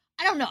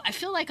don't know. I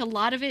feel like a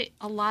lot of it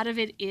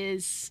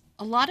is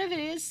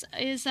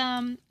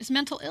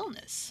mental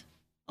illness.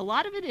 A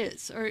lot of it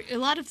is, or a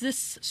lot of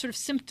this sort of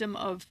symptom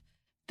of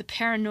the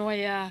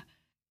paranoia,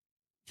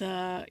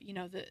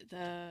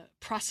 the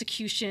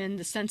prosecution,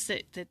 the sense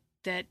that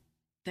the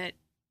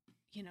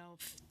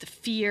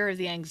fear,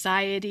 the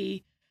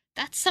anxiety,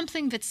 that's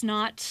something that's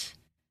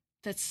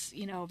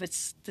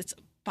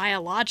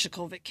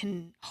biological, that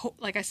can,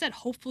 like I said,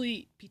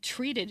 hopefully be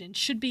treated and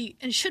should be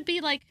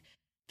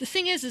the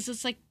thing is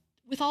it's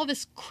with all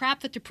this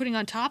crap that they're putting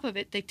on top of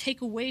it, they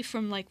take away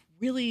from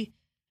really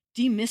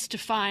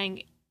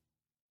demystifying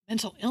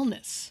mental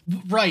illness.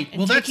 Right.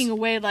 And taking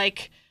away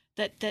that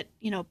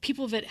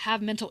people that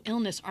have mental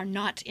illness are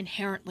not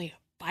inherently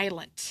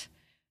violent.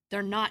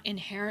 They're not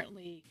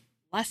inherently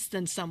less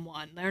than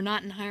someone. They're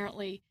not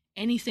inherently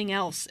anything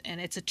else,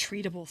 and it's a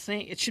treatable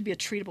thing. It should be a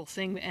treatable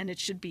thing, and it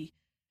should be,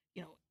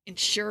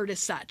 insured as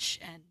such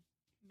and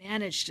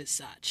managed as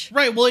such.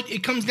 Right. Well,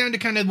 it comes down to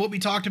kind of what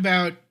we've talked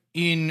about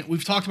in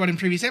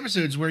previous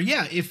episodes, where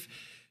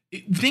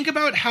think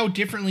about how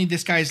differently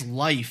this guy's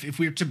life, if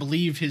we were to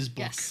believe his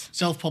book,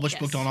 self-published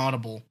book on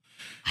Audible.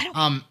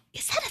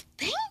 Is that a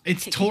thing?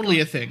 It's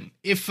totally a thing.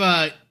 If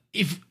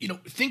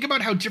think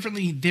about how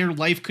differently their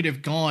life could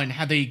have gone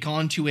had they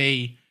gone to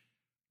a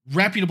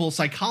reputable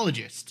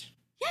psychologist.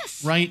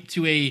 Yes. Right?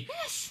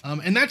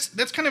 And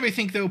that's kind of, I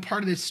think, though,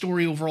 part of this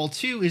story overall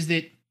too, is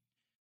that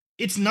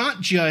it's not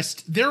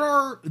just, there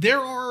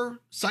are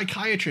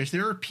psychiatrists,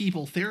 there are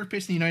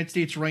therapists in the United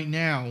States right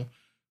now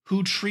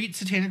who treat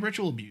satanic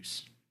ritual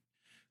abuse,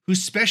 who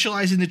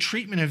specialize in the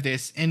treatment of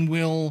this and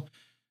will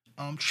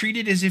treat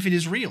it as if it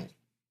is real.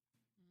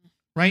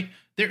 Right?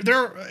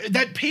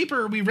 That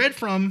paper we read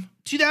from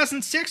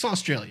 2006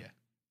 Australia.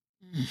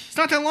 It's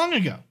not that long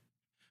ago.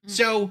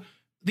 So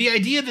the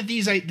idea that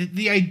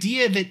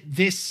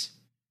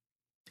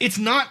it's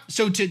not,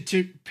 so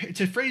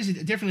to phrase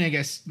it differently, I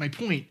guess my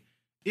point,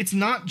 it's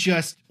not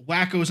just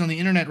wackos on the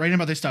internet writing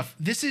about this stuff.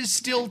 This is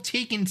still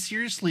taken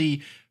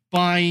seriously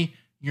by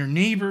your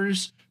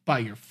neighbors, by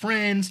your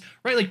friends,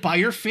 right? Like by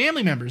your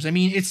family members. I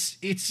mean,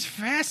 it's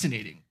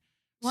fascinating.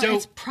 Well, so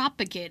it's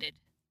propagated,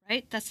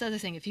 right? That's the other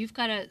thing. If you've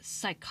got a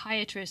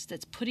psychiatrist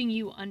that's putting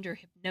you under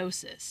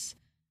hypnosis,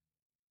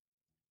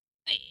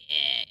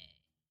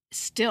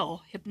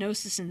 still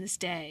hypnosis in this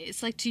day,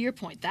 it's like, to your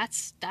point,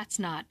 that's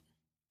not,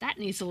 that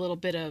needs a little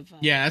bit of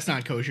yeah, that's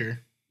not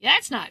kosher. Yeah,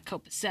 it's not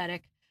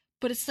copacetic,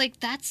 but it's like,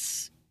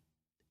 that's,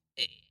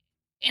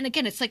 and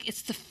again, it's like,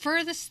 it's the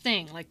furthest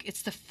thing, like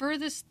it's the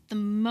furthest, the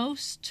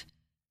most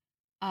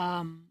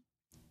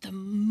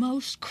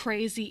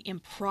crazy,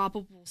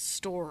 improbable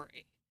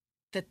story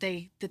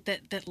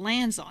that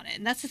lands on it.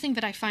 And that's the thing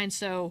that I find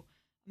so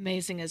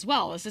amazing as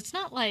well, is it's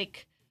not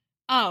like,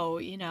 oh,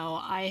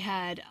 I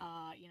had,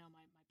 my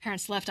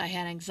parents left, I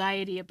had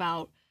anxiety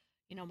about,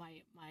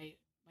 my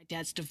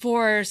dad's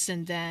divorce,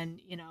 and then,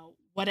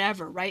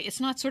 whatever, right? It's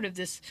not sort of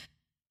this,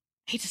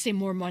 I hate to say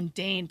more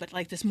mundane, but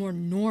like this more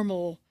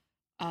normal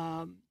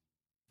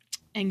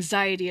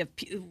anxiety of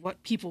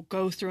what people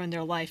go through in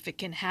their life. They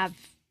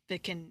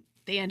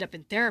end up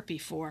in therapy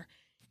for.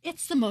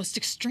 It's the most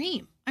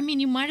extreme. I mean,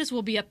 you might as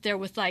well be up there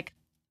with like,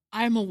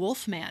 I'm a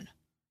wolf man.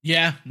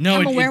 Yeah, no,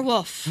 I'm a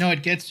werewolf.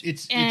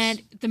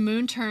 And the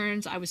moon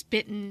turns. I was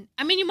bitten.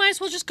 I mean, you might as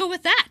well just go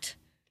with that.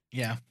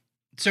 Yeah.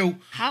 So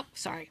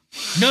Sorry.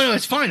 No,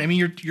 it's fine. I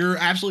mean, you're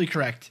absolutely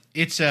correct.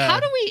 It's how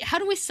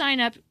do we sign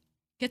up?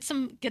 Get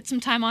some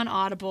time on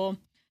Audible,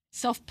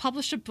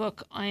 self-publish a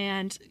book,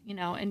 and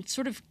and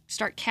sort of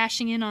start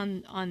cashing in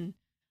on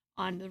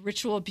the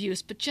ritual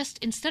abuse. But just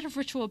instead of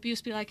ritual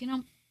abuse, be like,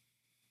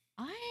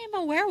 I am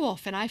a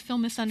werewolf and I feel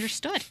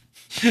misunderstood.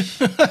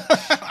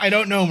 I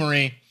don't know,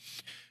 Marie.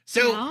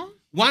 So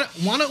why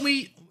don't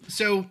we?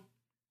 So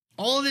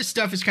all of this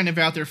stuff is kind of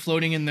out there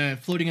floating in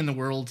the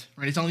world,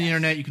 right? It's on the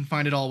internet. You can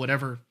find it all,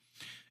 whatever.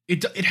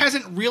 It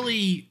hasn't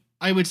really,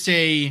 I would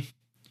say,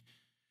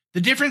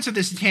 the difference of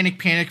the Satanic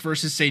Panic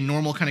versus, say,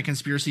 normal kind of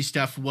conspiracy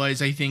stuff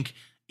was, I think,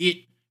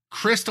 it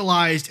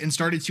crystallized and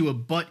started to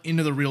abut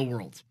into the real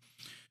world.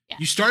 Yeah.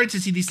 You started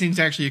to see these things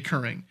actually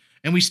occurring.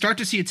 And we start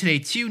to see it today,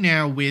 too,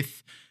 now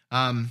with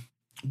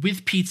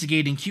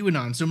Pizzagate and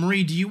QAnon. So,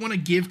 Marie, do you want to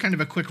give kind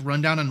of a quick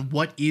rundown on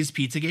what is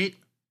Pizzagate?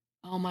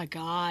 Oh, my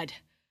God.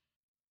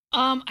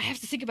 I have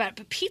to think about it.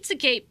 But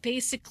Pizzagate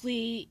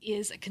basically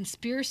is a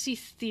conspiracy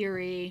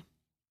theory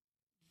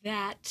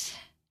that...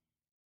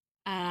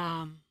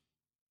 oh,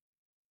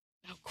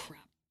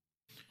 crap.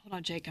 Hold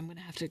on, Jake. I'm going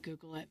to have to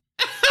Google it.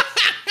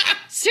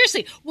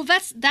 Seriously. Well,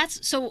 that's...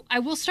 So I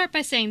will start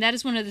by saying that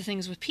is one of the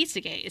things with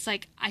Pizzagate. It's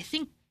like,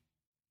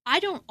 I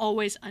don't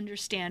always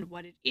understand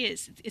what it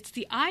is. It's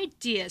the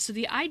idea. So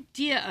the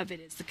idea of it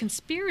is, the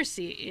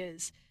conspiracy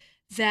is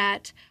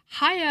that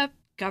high up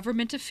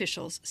government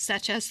officials,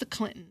 such as the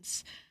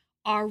Clintons,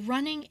 are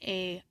running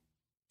a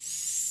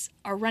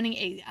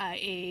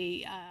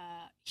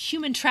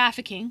human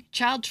trafficking,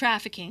 child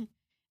trafficking,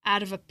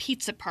 out of a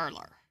pizza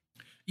parlor.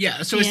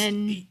 Yeah. So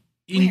in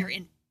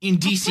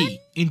DC.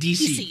 In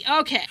DC.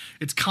 Okay.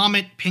 It's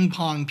Comet Ping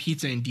Pong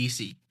Pizza in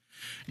DC.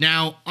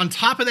 Now, on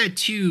top of that,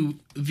 too,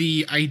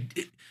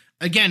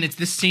 again, it's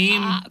the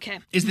same.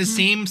 It's the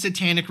same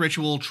satanic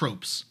ritual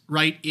tropes,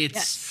 right?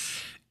 It's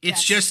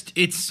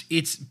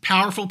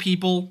powerful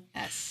people.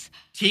 Yes.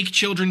 Take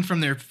children from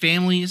their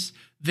families.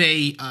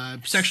 They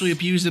sexually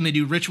abuse them. They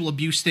do ritual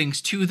abuse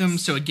things to them.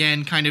 So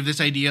again, kind of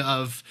this idea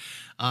of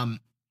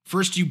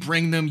first you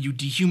bring them, you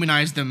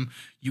dehumanize them,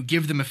 you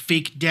give them a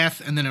fake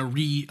death, and then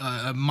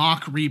a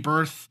mock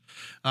rebirth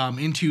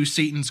into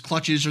Satan's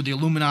clutches or the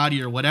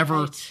Illuminati or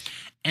whatever. Right.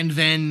 And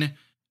then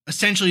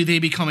essentially they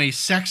become a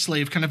sex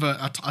slave, kind of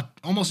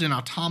almost an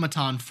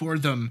automaton for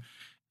them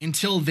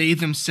until they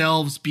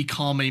themselves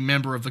become a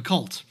member of the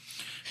cult.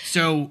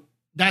 So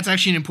that's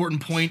actually an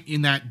important point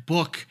in that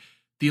book,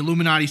 The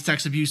Illuminati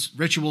Sex Abuse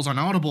Rituals on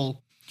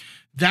Audible,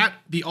 that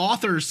the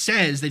author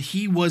says that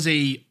he was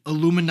an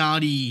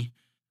Illuminati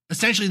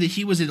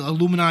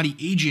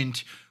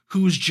agent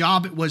whose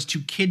job it was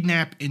to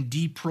kidnap and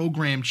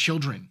deprogram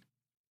children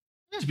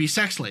to be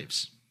sex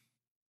slaves.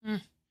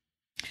 Mm.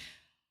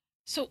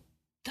 So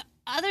the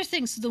other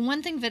things, the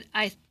one thing that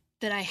I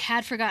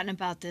had forgotten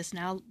about this,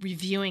 now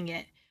reviewing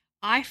it,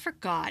 I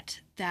forgot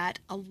that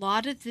a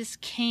lot of this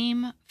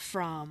came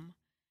from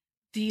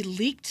the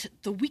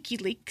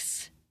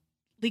WikiLeaks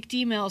leaked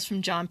emails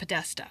from John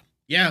Podesta.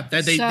 Yeah,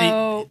 that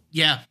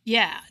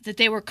that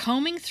they were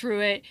combing through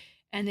it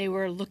and they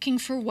were looking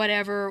for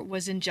whatever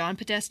was in John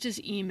Podesta's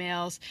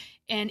emails,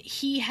 and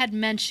he had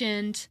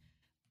mentioned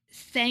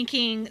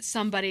thanking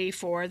somebody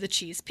for the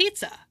cheese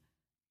pizza.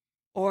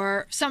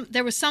 Or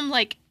there was some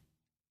like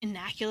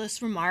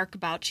innocuous remark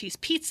about cheese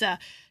pizza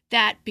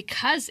that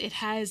because it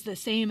has the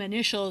same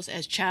initials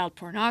as child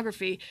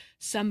pornography,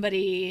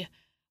 somebody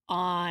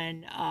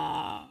on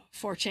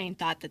 4chan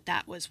thought that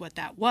that was what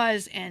that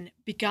was and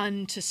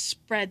begun to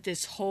spread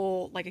this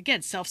whole, like,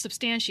 again,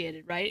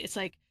 self-substantiated, right? It's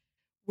like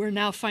we're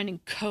now finding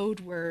code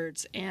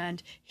words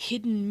and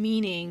hidden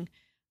meaning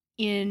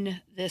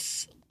in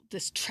this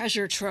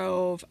treasure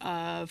trove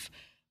of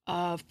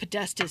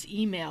Podesta's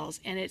emails,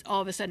 and it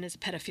all of a sudden is a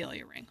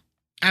pedophilia ring.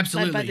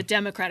 Absolutely. Led by the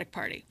Democratic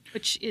Party,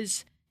 which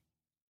is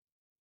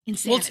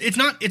insanity.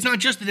 Well, it's not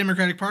just the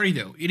Democratic Party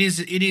though. It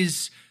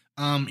is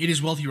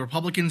wealthy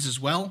Republicans as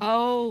well.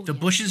 Oh, the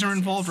Bushes are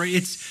involved, right?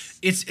 It's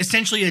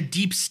essentially a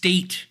deep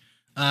state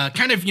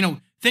kind of,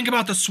 think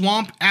about the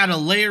swamp, add a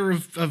layer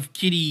of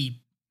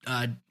kitty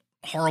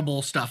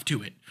horrible stuff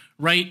to it,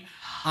 right?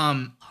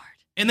 Lord.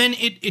 And then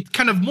it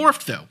kind of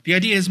morphed though. The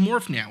idea has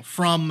morphed now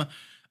from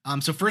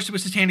so first it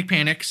was Satanic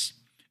Panics,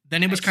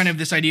 then it was kind of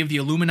this idea of the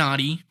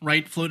Illuminati,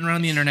 right, floating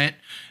around the internet.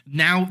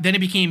 Then it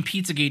became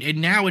Pizzagate,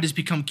 and now it has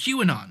become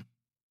QAnon,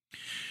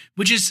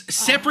 which is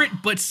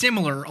separate but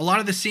similar. A lot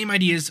of the same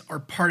ideas are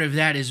part of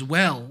that as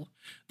well.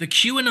 The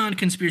QAnon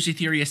conspiracy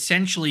theory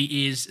essentially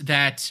is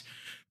that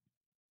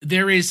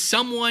there is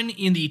someone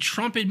in the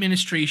Trump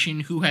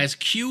administration who has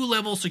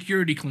Q-level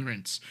security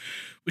clearance,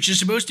 which is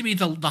supposed to be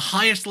the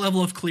highest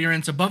level of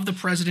clearance above the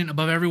president,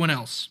 above everyone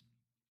else.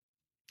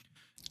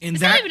 And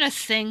is that even a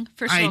thing?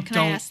 First of all, can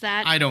I ask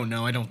that? I don't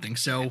know. I don't think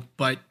so.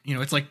 But,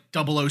 it's like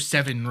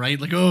 007, right?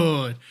 Like,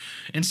 oh.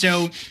 And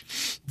so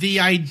the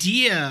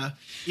idea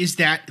is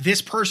that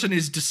this person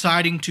is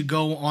deciding to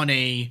go on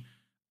an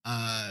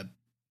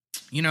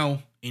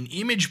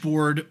image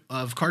board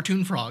of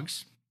cartoon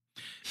frogs.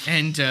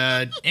 And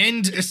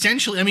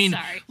essentially,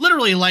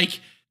 literally, like,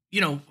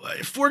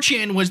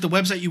 4chan was the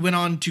website you went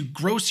on to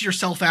gross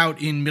yourself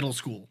out in middle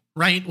school,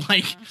 right?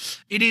 Like,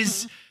 it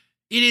is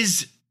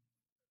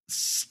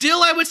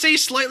still, I would say,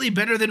 slightly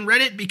better than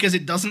Reddit because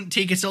it doesn't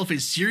take itself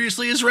as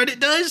seriously as Reddit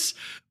does.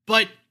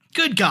 But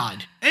good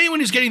God,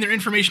 anyone who's getting their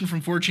information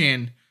from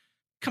 4chan,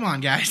 come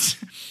on, guys.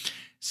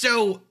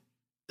 So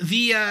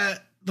the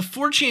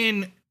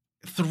 4chan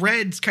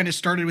threads kind of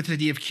started with the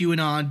idea of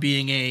QAnon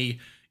being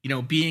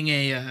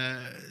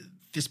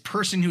this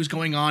person who's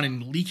going on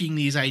and leaking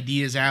these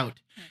ideas out.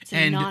 It's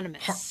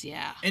anonymous,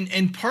 yeah.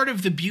 And part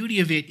of the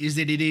beauty of it is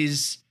that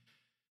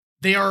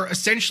they are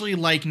essentially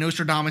like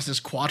Nostradamus'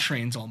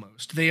 quatrains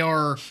almost. They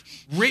are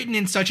written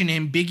in such an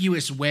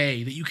ambiguous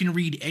way that you can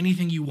read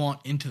anything you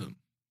want into them.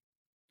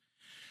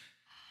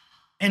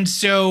 And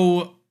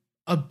so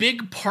a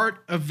big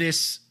part of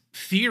this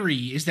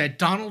theory is that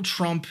Donald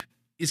Trump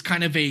is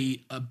kind of a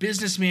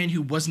businessman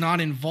who was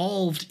not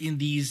involved in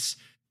these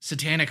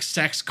satanic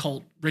sex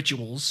cult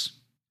rituals,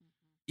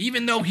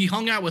 even though he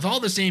hung out with all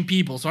the same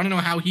people. So I don't know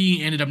how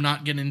he ended up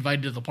not getting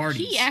invited to the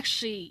parties. He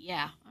actually,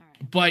 yeah. All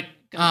right. But,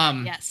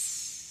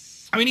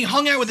 yes. He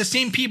hung out with the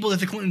same people that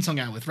the Clintons hung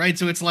out with, right?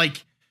 So it's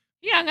like,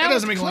 yeah, that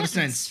doesn't make a lot of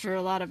sense. For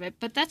a lot of it,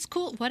 but that's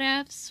cool.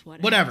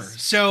 Whatever.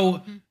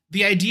 So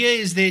the idea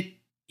is that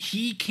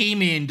he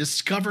came in,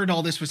 discovered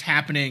all this was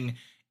happening,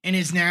 and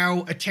is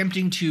now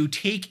attempting to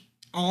take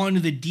on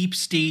the deep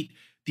state,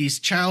 these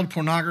child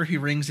pornography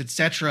rings,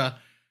 etc.,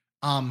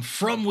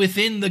 from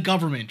within the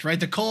government, right?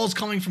 The calls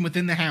coming from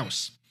within the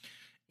House.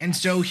 And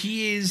so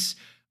he is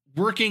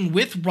working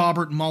with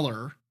Robert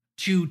Mueller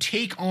to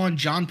take on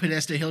John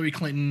Podesta, Hillary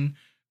Clinton,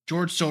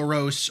 George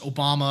Soros,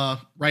 Obama,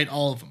 right?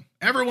 All of them.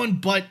 Everyone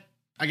but,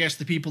 I guess,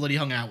 the people that he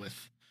hung out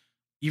with,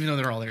 even though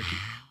they're all there too.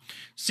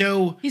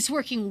 So he's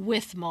working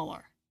with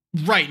Mueller.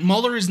 Right.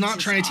 Mueller is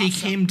not trying to take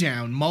him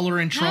down. Mueller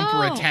and Trump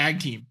are a tag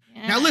team.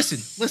 Yes. Now listen.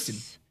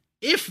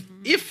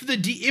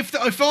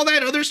 If all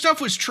that other stuff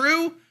was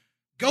true,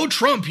 go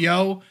Trump,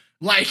 yo.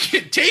 Like,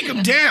 take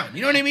him down.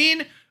 You know what I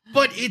mean?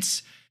 But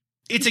it's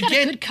He's got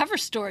a good cover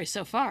story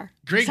so far.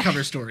 Great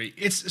cover story.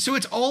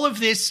 It's all of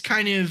this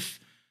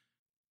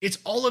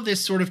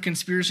sort of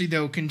conspiracy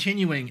though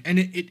continuing, and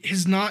it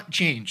has not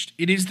changed.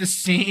 It is the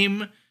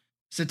same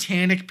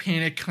satanic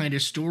panic kind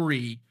of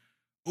story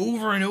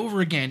over and over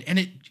again.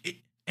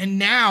 And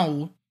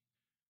now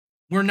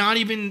we're not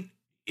even,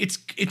 it's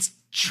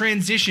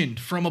transitioned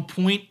from a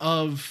point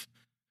of,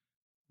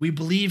 we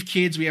believe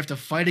kids, we have to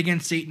fight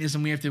against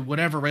Satanism, we have to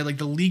whatever, right? Like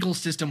the legal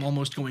system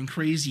almost going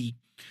crazy,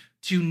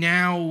 to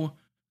now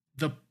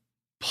the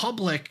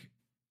public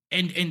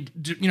and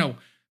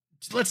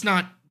let's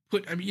not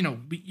put,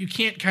 you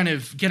can't kind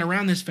of get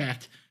around this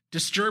fact.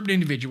 Disturbed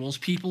individuals,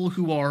 people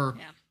who are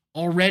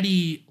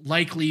already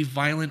likely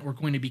violent or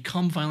going to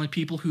become violent,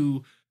 people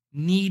who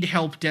need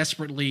help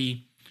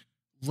desperately,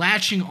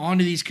 latching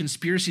onto these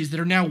conspiracies that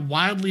are now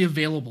widely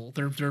available.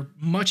 They're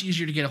much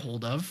easier to get a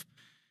hold of,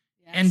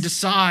 and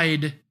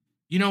decide,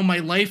 my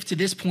life to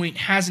this point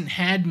hasn't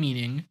had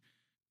meaning.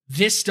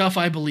 This stuff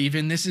I believe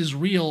in, this is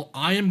real.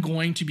 I am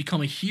going to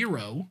become a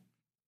hero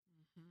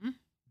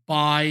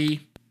by,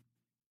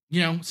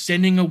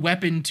 sending a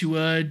weapon to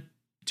a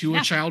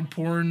child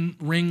porn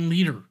ring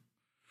leader.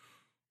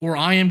 Or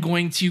I am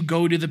going to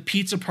go to the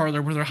pizza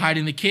parlor where they're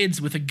hiding the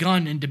kids with a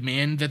gun and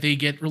demand that they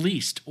get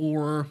released.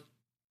 Or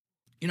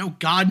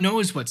God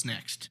knows what's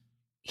next.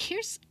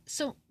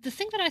 So the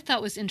thing that I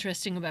thought was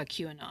interesting about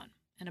QAnon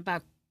and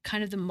about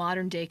kind of the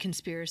modern day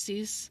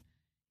conspiracies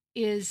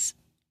is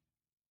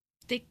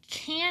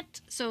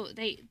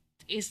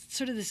is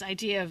sort of this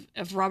idea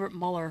of Robert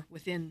Mueller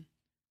within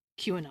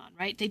QAnon,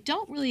 right? They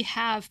don't really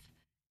have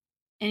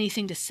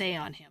anything to say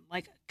on him.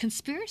 Like,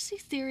 conspiracy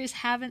theories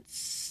haven't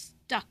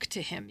stuck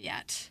to him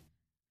yet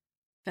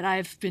that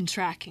I've been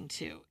tracking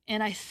to.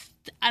 And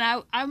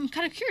I'm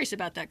kind of curious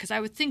about that, because I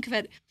would think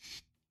that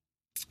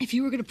if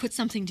you were going to put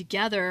something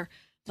together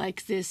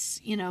like this,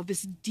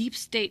 this deep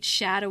state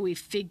shadowy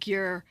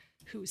figure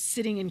who's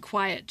sitting in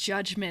quiet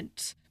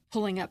judgment,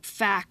 pulling up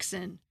facts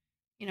and,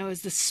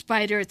 is the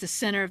spider at the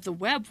center of the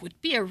web,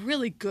 would be a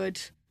really good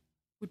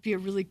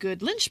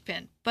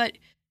linchpin. But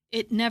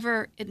it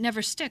never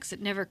sticks. It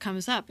never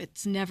comes up.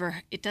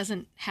 It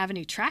doesn't have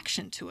any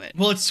traction to it.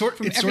 Well, it's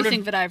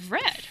everything that I've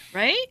read,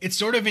 right? It's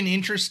sort of an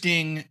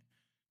interesting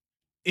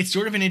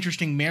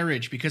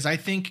marriage, because I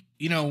think,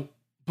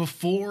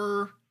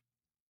 before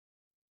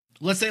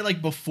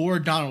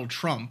Donald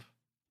Trump,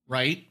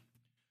 right?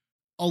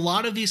 A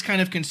lot of these kind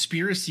of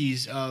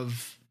conspiracies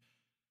of,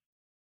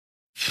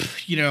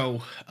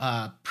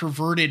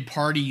 perverted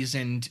parties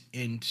and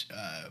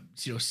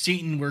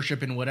Satan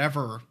worship and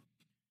whatever,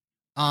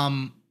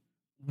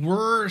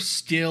 were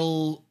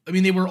still,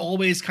 they were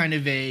always kind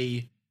of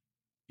a,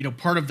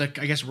 part of the,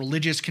 I guess,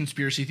 religious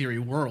conspiracy theory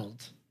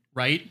world,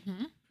 right?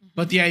 Mm-hmm.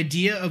 But the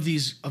idea of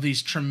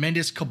these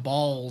tremendous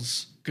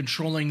cabals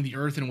controlling the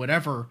earth and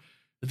whatever,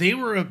 they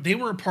were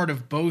a part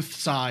of both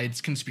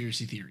sides'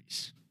 conspiracy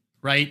theories,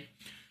 right?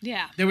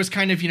 Yeah. There was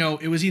kind of,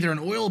 it was either an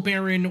oil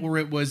baron or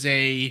it was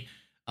an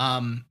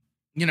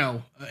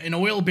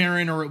oil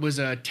baron, or it was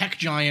a tech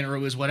giant, or it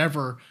was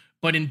whatever.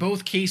 But in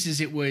both cases,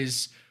 it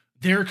was,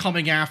 they're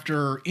coming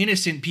after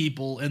innocent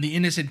people, and the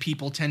innocent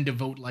people tend to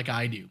vote like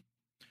I do,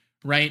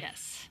 right?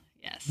 Yes.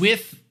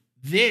 With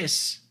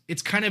this,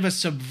 it's kind of a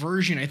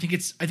subversion. I think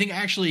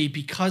actually,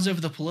 because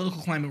of the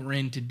political climate we're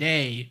in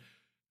today,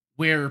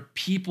 where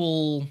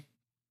people,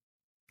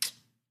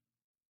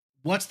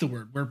 what's the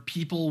word? Where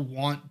people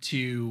want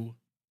to,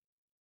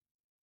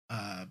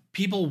 I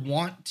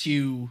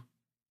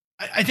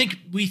think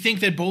we think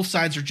that both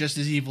sides are just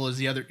as evil as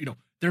the other,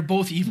 they're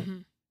both evil, mm-hmm.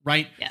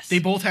 right? Yes. They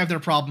both have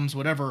their problems,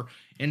 whatever.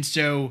 And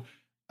so,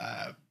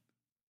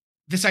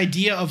 this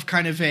idea of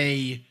kind of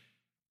a,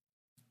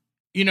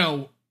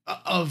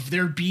 of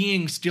there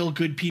being still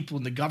good people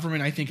in the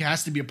government, I think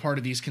has to be a part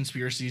of these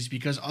conspiracies,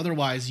 because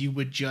otherwise you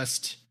would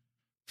just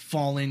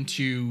fall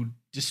into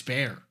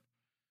despair.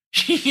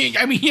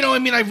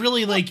 I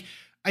really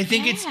I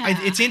think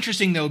it's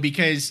interesting though,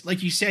 because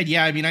like you said,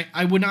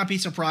 I would not be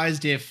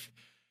surprised if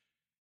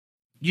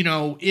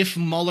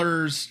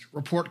Mueller's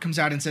report comes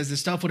out and says this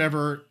stuff,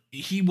 whatever,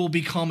 he will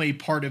become a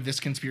part of this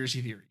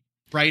conspiracy theory.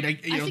 Right.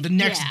 The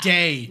next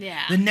day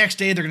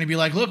they're going to be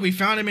like, look, we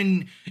found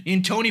him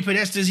in Tony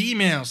Podesta's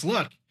emails.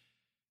 Look,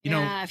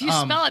 if you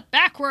spell it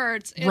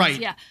backwards. Right.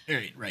 Yeah.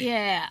 Right.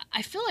 Yeah.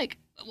 I feel like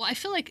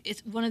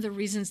it's one of the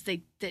reasons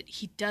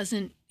it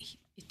doesn't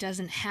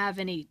have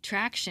any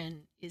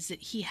traction is that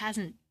he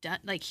hasn't done,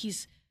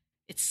 it's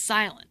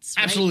silence.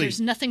 Right? Absolutely.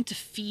 There's nothing to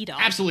feed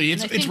on. Absolutely.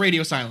 It's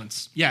radio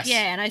silence. Yes.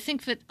 Yeah. And I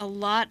think that a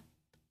lot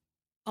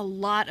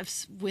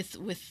of, with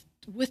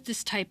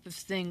this type of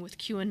thing, with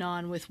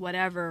QAnon, with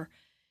whatever,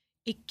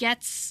 the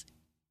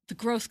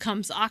growth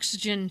comes,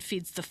 oxygen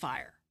feeds the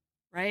fire,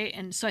 right?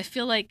 And so I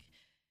feel like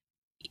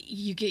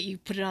you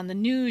put it on the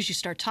news, you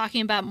start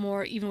talking about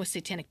more, even with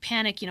Satanic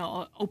Panic,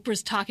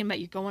 Oprah's talking about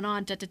you going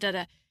on,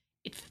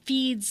 it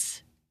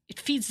feeds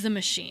the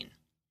machine.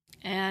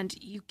 And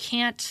you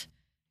can't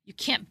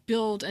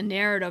build a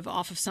narrative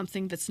off of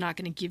something that's not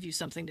going to give you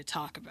something to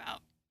talk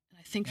about.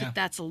 I think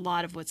that's a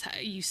lot of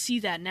you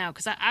see that now,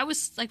 because I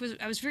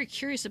was very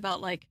curious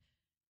about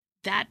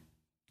that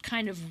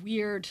kind of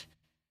weird,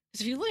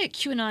 because if you look at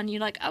QAnon, you're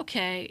like,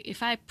 okay,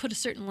 if I put a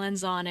certain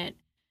lens on it,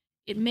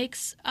 it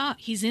makes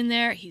he's in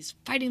there, he's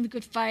fighting the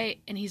good fight,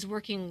 and he's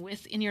working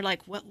with, and you're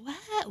like, what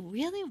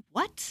really,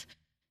 what?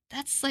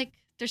 That's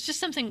there's just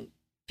something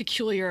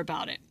peculiar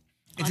about it.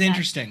 It's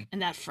interesting in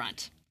that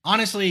front.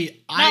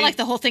 Honestly, not like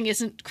the whole thing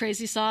isn't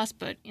crazy sauce,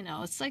 but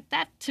it's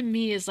that to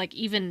me is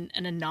even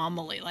an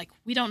anomaly.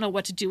 We don't know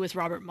what to do with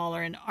Robert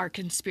Mueller in our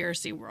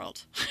conspiracy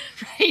world,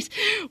 right?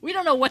 We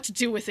don't know what to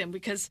do with him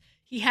because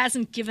he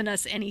hasn't given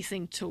us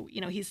anything to,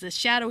 he's the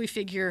shadowy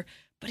figure,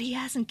 but he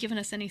hasn't given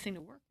us anything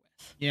to work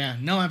with. Yeah,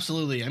 no,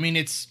 absolutely.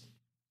 It's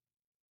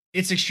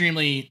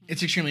extremely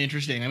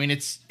interesting.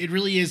 It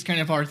really is kind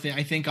of our thing.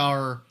 I think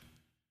I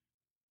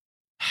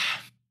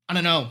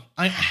don't know.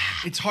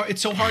 It's hard.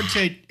 It's so hard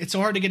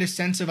to get a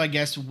sense of, I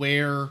guess,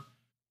 where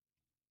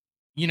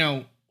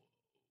does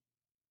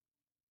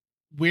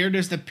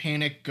the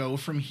panic go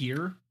from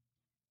here,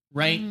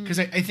 right? Because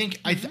I think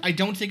I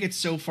don't think it's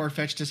so far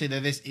fetched to say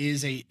that this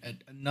is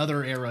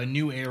another era, a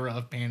new era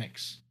of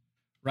panics,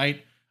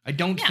 right? I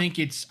don't think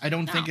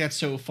that's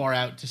so far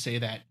out to say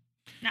that.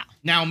 No.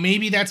 Now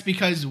maybe that's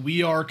because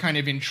we are kind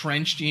of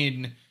entrenched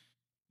in,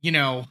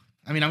 I'm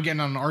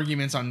getting on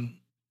arguments on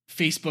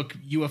Facebook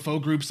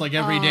UFO groups like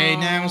every day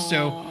now.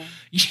 So,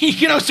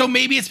 you know, so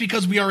maybe it's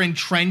because we are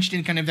entrenched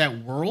in kind of that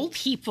world.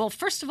 People,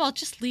 first of all,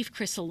 just leave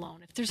Chris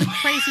alone. If there's a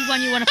crazy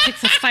one you want to pick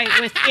the fight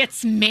with,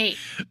 it's me.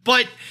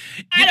 But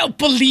I don't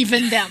believe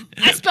in them.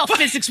 I spell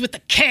physics with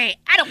a K.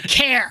 I don't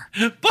care.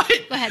 But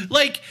go ahead.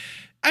 Like,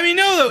 I mean,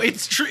 no, though,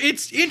 it's true.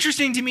 It's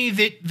interesting to me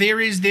that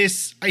there is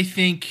this, I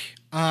think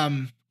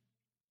that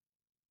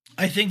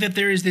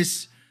there is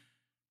this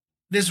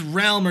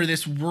realm or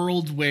this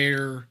world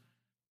where,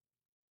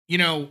 you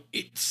know,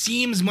 it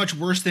seems much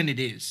worse than it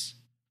is,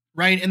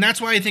 right? And that's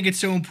why I think it's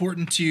so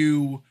important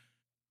to,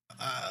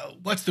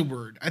 what's the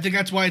word? I think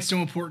that's why it's so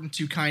important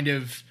to kind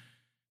of,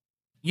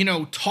 you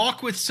know,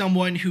 talk with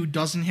someone who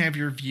doesn't have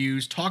your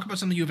views, talk about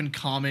something you have in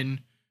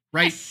common,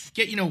 right? Yes.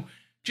 Get, you know,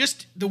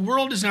 just the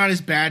world is not as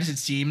bad as it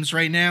seems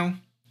right now.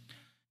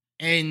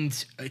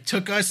 And it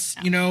took us,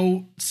 you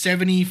know,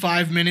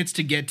 75 minutes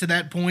to get to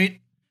that point.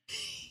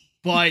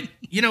 But,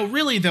 you know,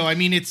 really, though, I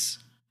mean, it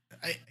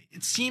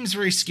seems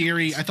very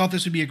scary. I thought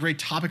this would be a great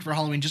topic for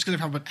Halloween just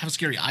because of how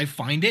scary I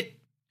find it.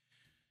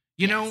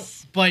 You know,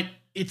 but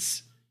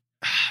it's,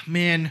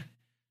 man,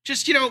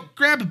 just, you know,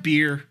 grab a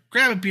beer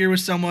with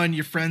someone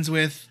you're friends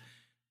with,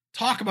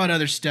 talk about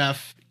other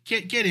stuff,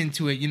 get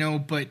into it, you know,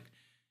 but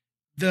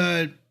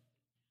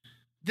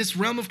this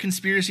realm of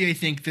conspiracy, I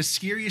think the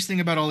scariest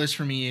thing about all this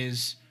for me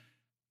is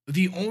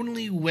the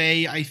only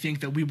way I think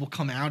that we will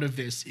come out of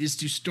this is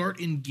to start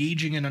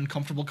engaging in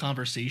uncomfortable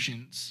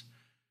conversations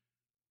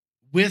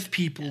with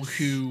people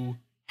who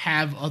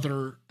have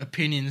other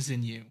opinions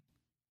than you,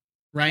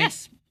 right?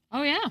 Yes.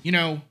 Oh, yeah. You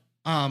know,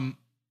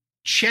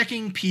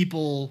 checking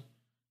people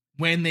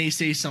when they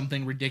say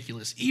something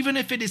ridiculous, even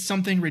if it is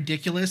something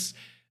ridiculous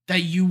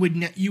that you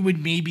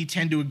would maybe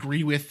tend to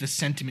agree with the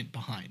sentiment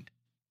behind,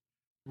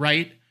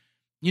 right?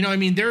 You know, I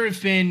mean, there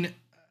have been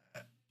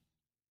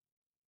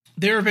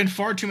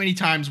far too many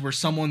times where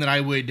someone that I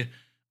would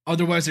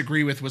otherwise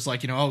agree with was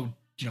like, you know, oh,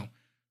 you know,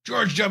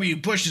 George W.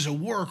 Bush is a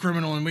war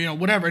criminal and, you know,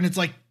 whatever. And it's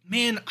like,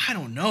 man, I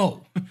don't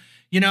know,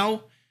 you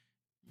know,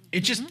 it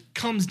just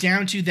comes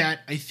down to that,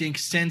 I think,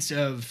 sense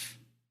of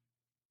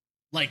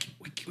like,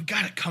 we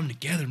got to come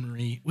together,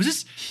 Marie. Was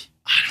this,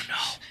 I don't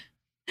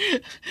know.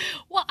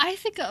 Well, I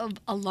think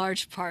a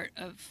large part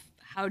of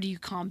how do you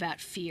combat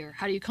fear?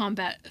 How do you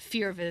combat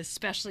fear of it,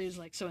 especially is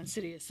like so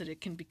insidious that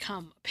it can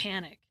become a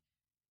panic,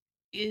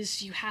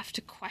 is you have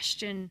to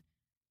question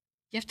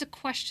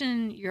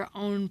your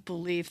own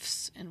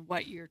beliefs and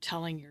what you're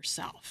telling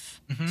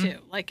yourself too.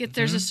 Like if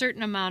there's a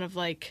certain amount of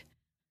like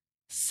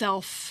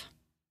self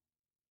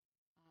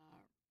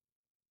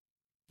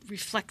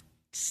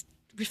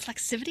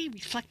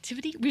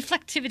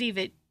reflectivity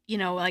that, you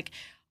know, like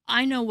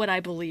I know what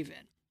I believe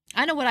in.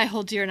 I know what I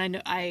hold dear,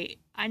 and I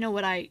know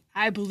what I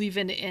believe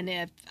in, and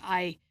if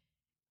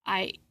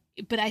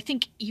but I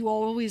think you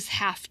always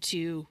have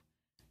to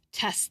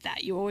test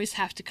that. You always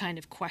have to kind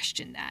of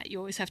question that. You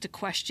always have to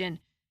question,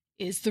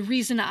 is the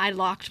reason I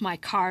locked my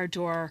car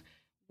door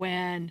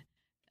when,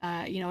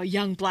 you know, a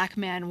young black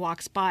man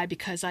walks by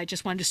because I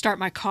just wanted to start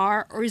my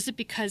car, or is it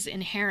because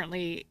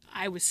inherently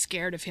I was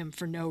scared of him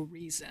for no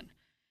reason?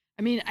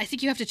 I mean, I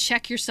think you have to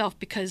check yourself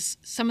because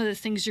some of the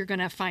things you're going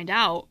to find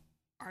out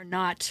are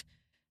not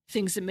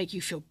things that make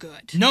you feel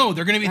good. No,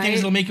 they're going to be things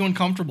that'll make you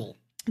uncomfortable.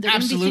 They're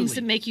going to be things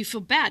that make you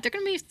feel bad. They're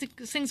going to be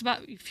things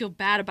about you feel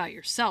bad about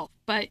yourself.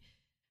 But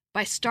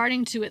by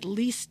starting to at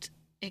least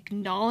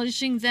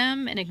acknowledging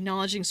them and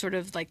acknowledging sort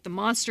of like the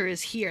monster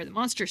is here, the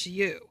monster's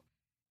you.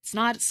 It's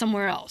not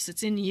somewhere else.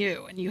 It's in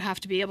you, and you have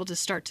to be able to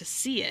start to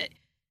see it.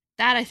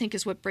 That, I think,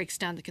 is what breaks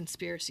down the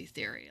conspiracy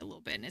theory a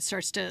little bit, and it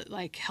starts to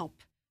like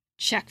help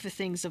check the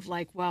things of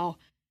like, well,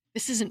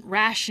 this isn't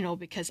rational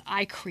because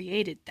I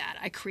created that.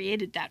 I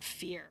created that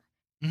fear,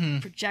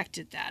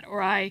 projected that,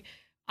 or I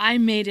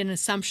made an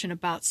assumption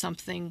about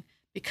something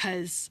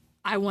because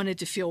I wanted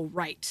to feel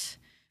right.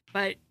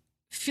 But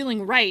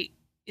feeling right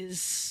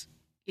is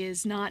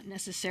not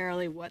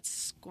necessarily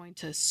what's going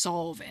to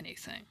solve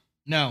anything.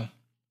 No.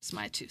 It's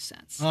my 2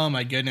 cents. Oh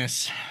my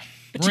goodness.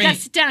 But you gotta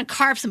sit down and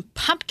carve some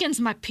pumpkins,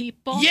 my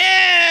people.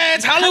 Yeah,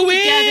 it's Halloween!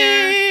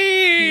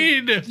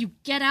 You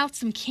get out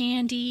some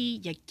candy,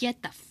 you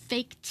get the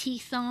fake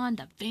teeth on,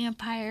 the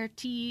vampire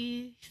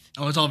teeth.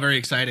 Oh, it's all very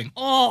exciting.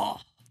 Oh,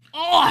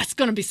 it's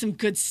gonna be some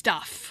good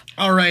stuff.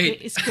 All right.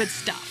 It's good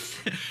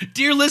stuff.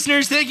 Dear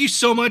listeners, thank you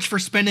so much for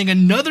spending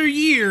another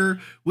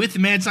year with the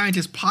Mad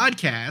Scientist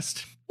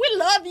podcast. We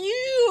love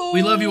you.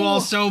 We love you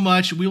all so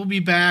much. We will be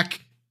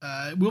back.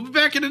 We'll be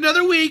back in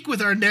another week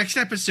with our next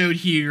episode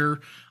here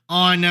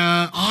on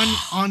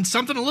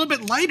something a little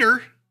bit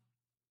lighter.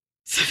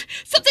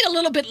 Something a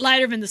little bit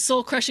lighter than the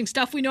soul-crushing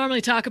stuff we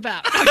normally talk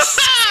about.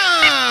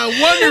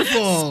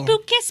 Wonderful.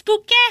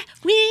 Spooky.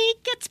 We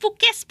get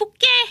spooky.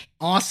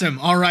 Awesome.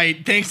 All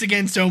right. Thanks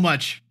again so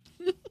much.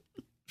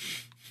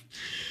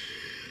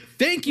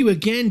 Thank you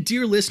again,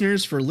 dear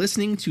listeners, for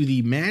listening to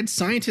the Mad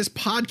Scientist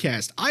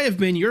podcast. I have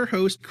been your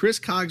host, Chris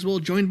Cogswell,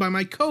 joined by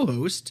my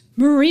co-host,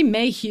 Marie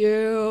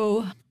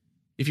Mayhew.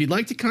 If you'd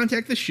like to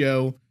contact the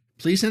show,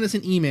 please send us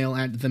an email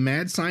at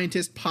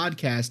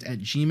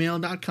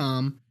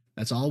themadscientistpodcast@gmail.com.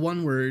 That's all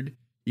one word.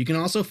 You can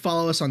also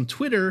follow us on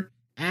Twitter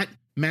at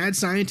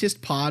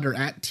madscientistpod or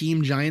at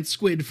Team Giant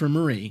Squid for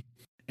Marie.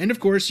 And of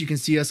course, you can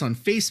see us on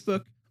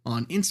Facebook,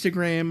 on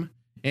Instagram,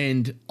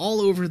 and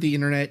all over the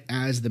internet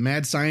as the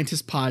Mad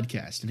Scientist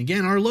Podcast. And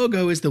again, our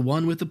logo is the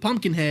one with the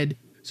pumpkin head,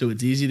 so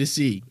it's easy to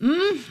see.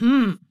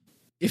 Mm-hmm.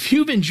 If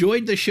you've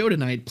enjoyed the show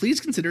tonight, please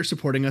consider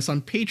supporting us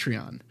on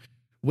Patreon,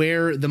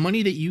 where the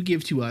money that you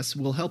give to us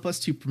will help us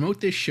to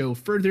promote this show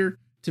further,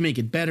 to make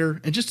it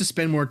better, and just to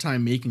spend more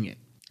time making it.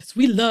 Yes,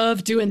 we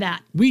love doing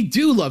that. We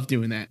do love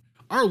doing that.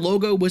 Our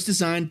logo was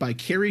designed by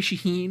Carrie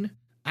Shaheen.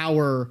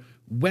 Our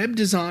web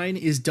design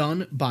is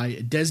done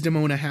by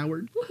Desdemona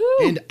Howard.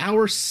 Woohoo! And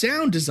our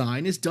sound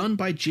design is done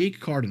by Jake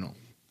Cardinal.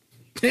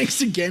 Thanks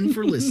again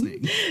for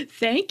listening.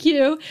 Thank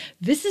you.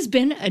 This has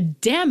been a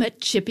Damn It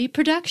Chippy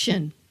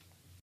production.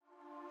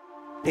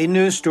 A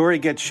news story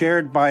gets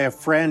shared by a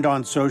friend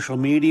on social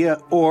media,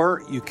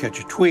 or you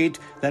catch a tweet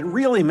that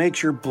really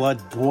makes your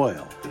blood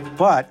boil.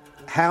 But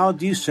how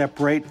do you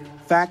separate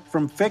fact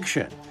from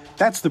fiction?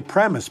 That's the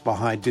premise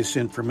behind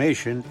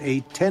Disinformation, a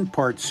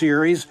 10-part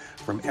series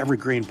from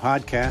Evergreen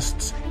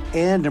Podcasts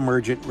and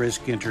Emergent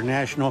Risk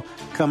International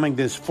coming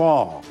this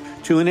fall.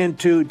 Tune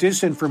into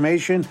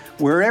Disinformation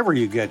wherever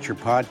you get your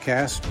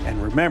podcasts,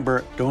 and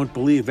remember, don't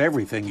believe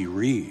everything you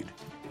read.